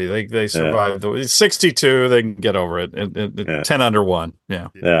very happy. They survived. 62. They can get over it. 10 under 1. Yeah.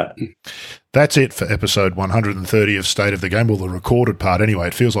 Yeah. That's it for episode 130 of State of the Game. Well, the recorded part anyway.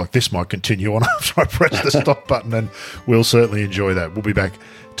 It feels like this might continue on after I press the stop button, and we'll certainly enjoy that. We'll be back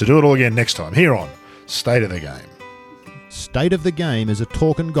to do it all again next time here on State of the Game. State of the Game is a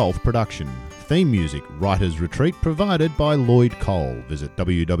Talk and Golf production. Theme music, Writer's Retreat, provided by Lloyd Cole. Visit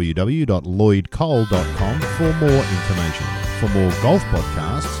www.lloydcole.com for more information. For more golf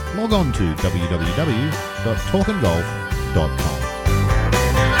podcasts, log on to www.talkandgolf.com.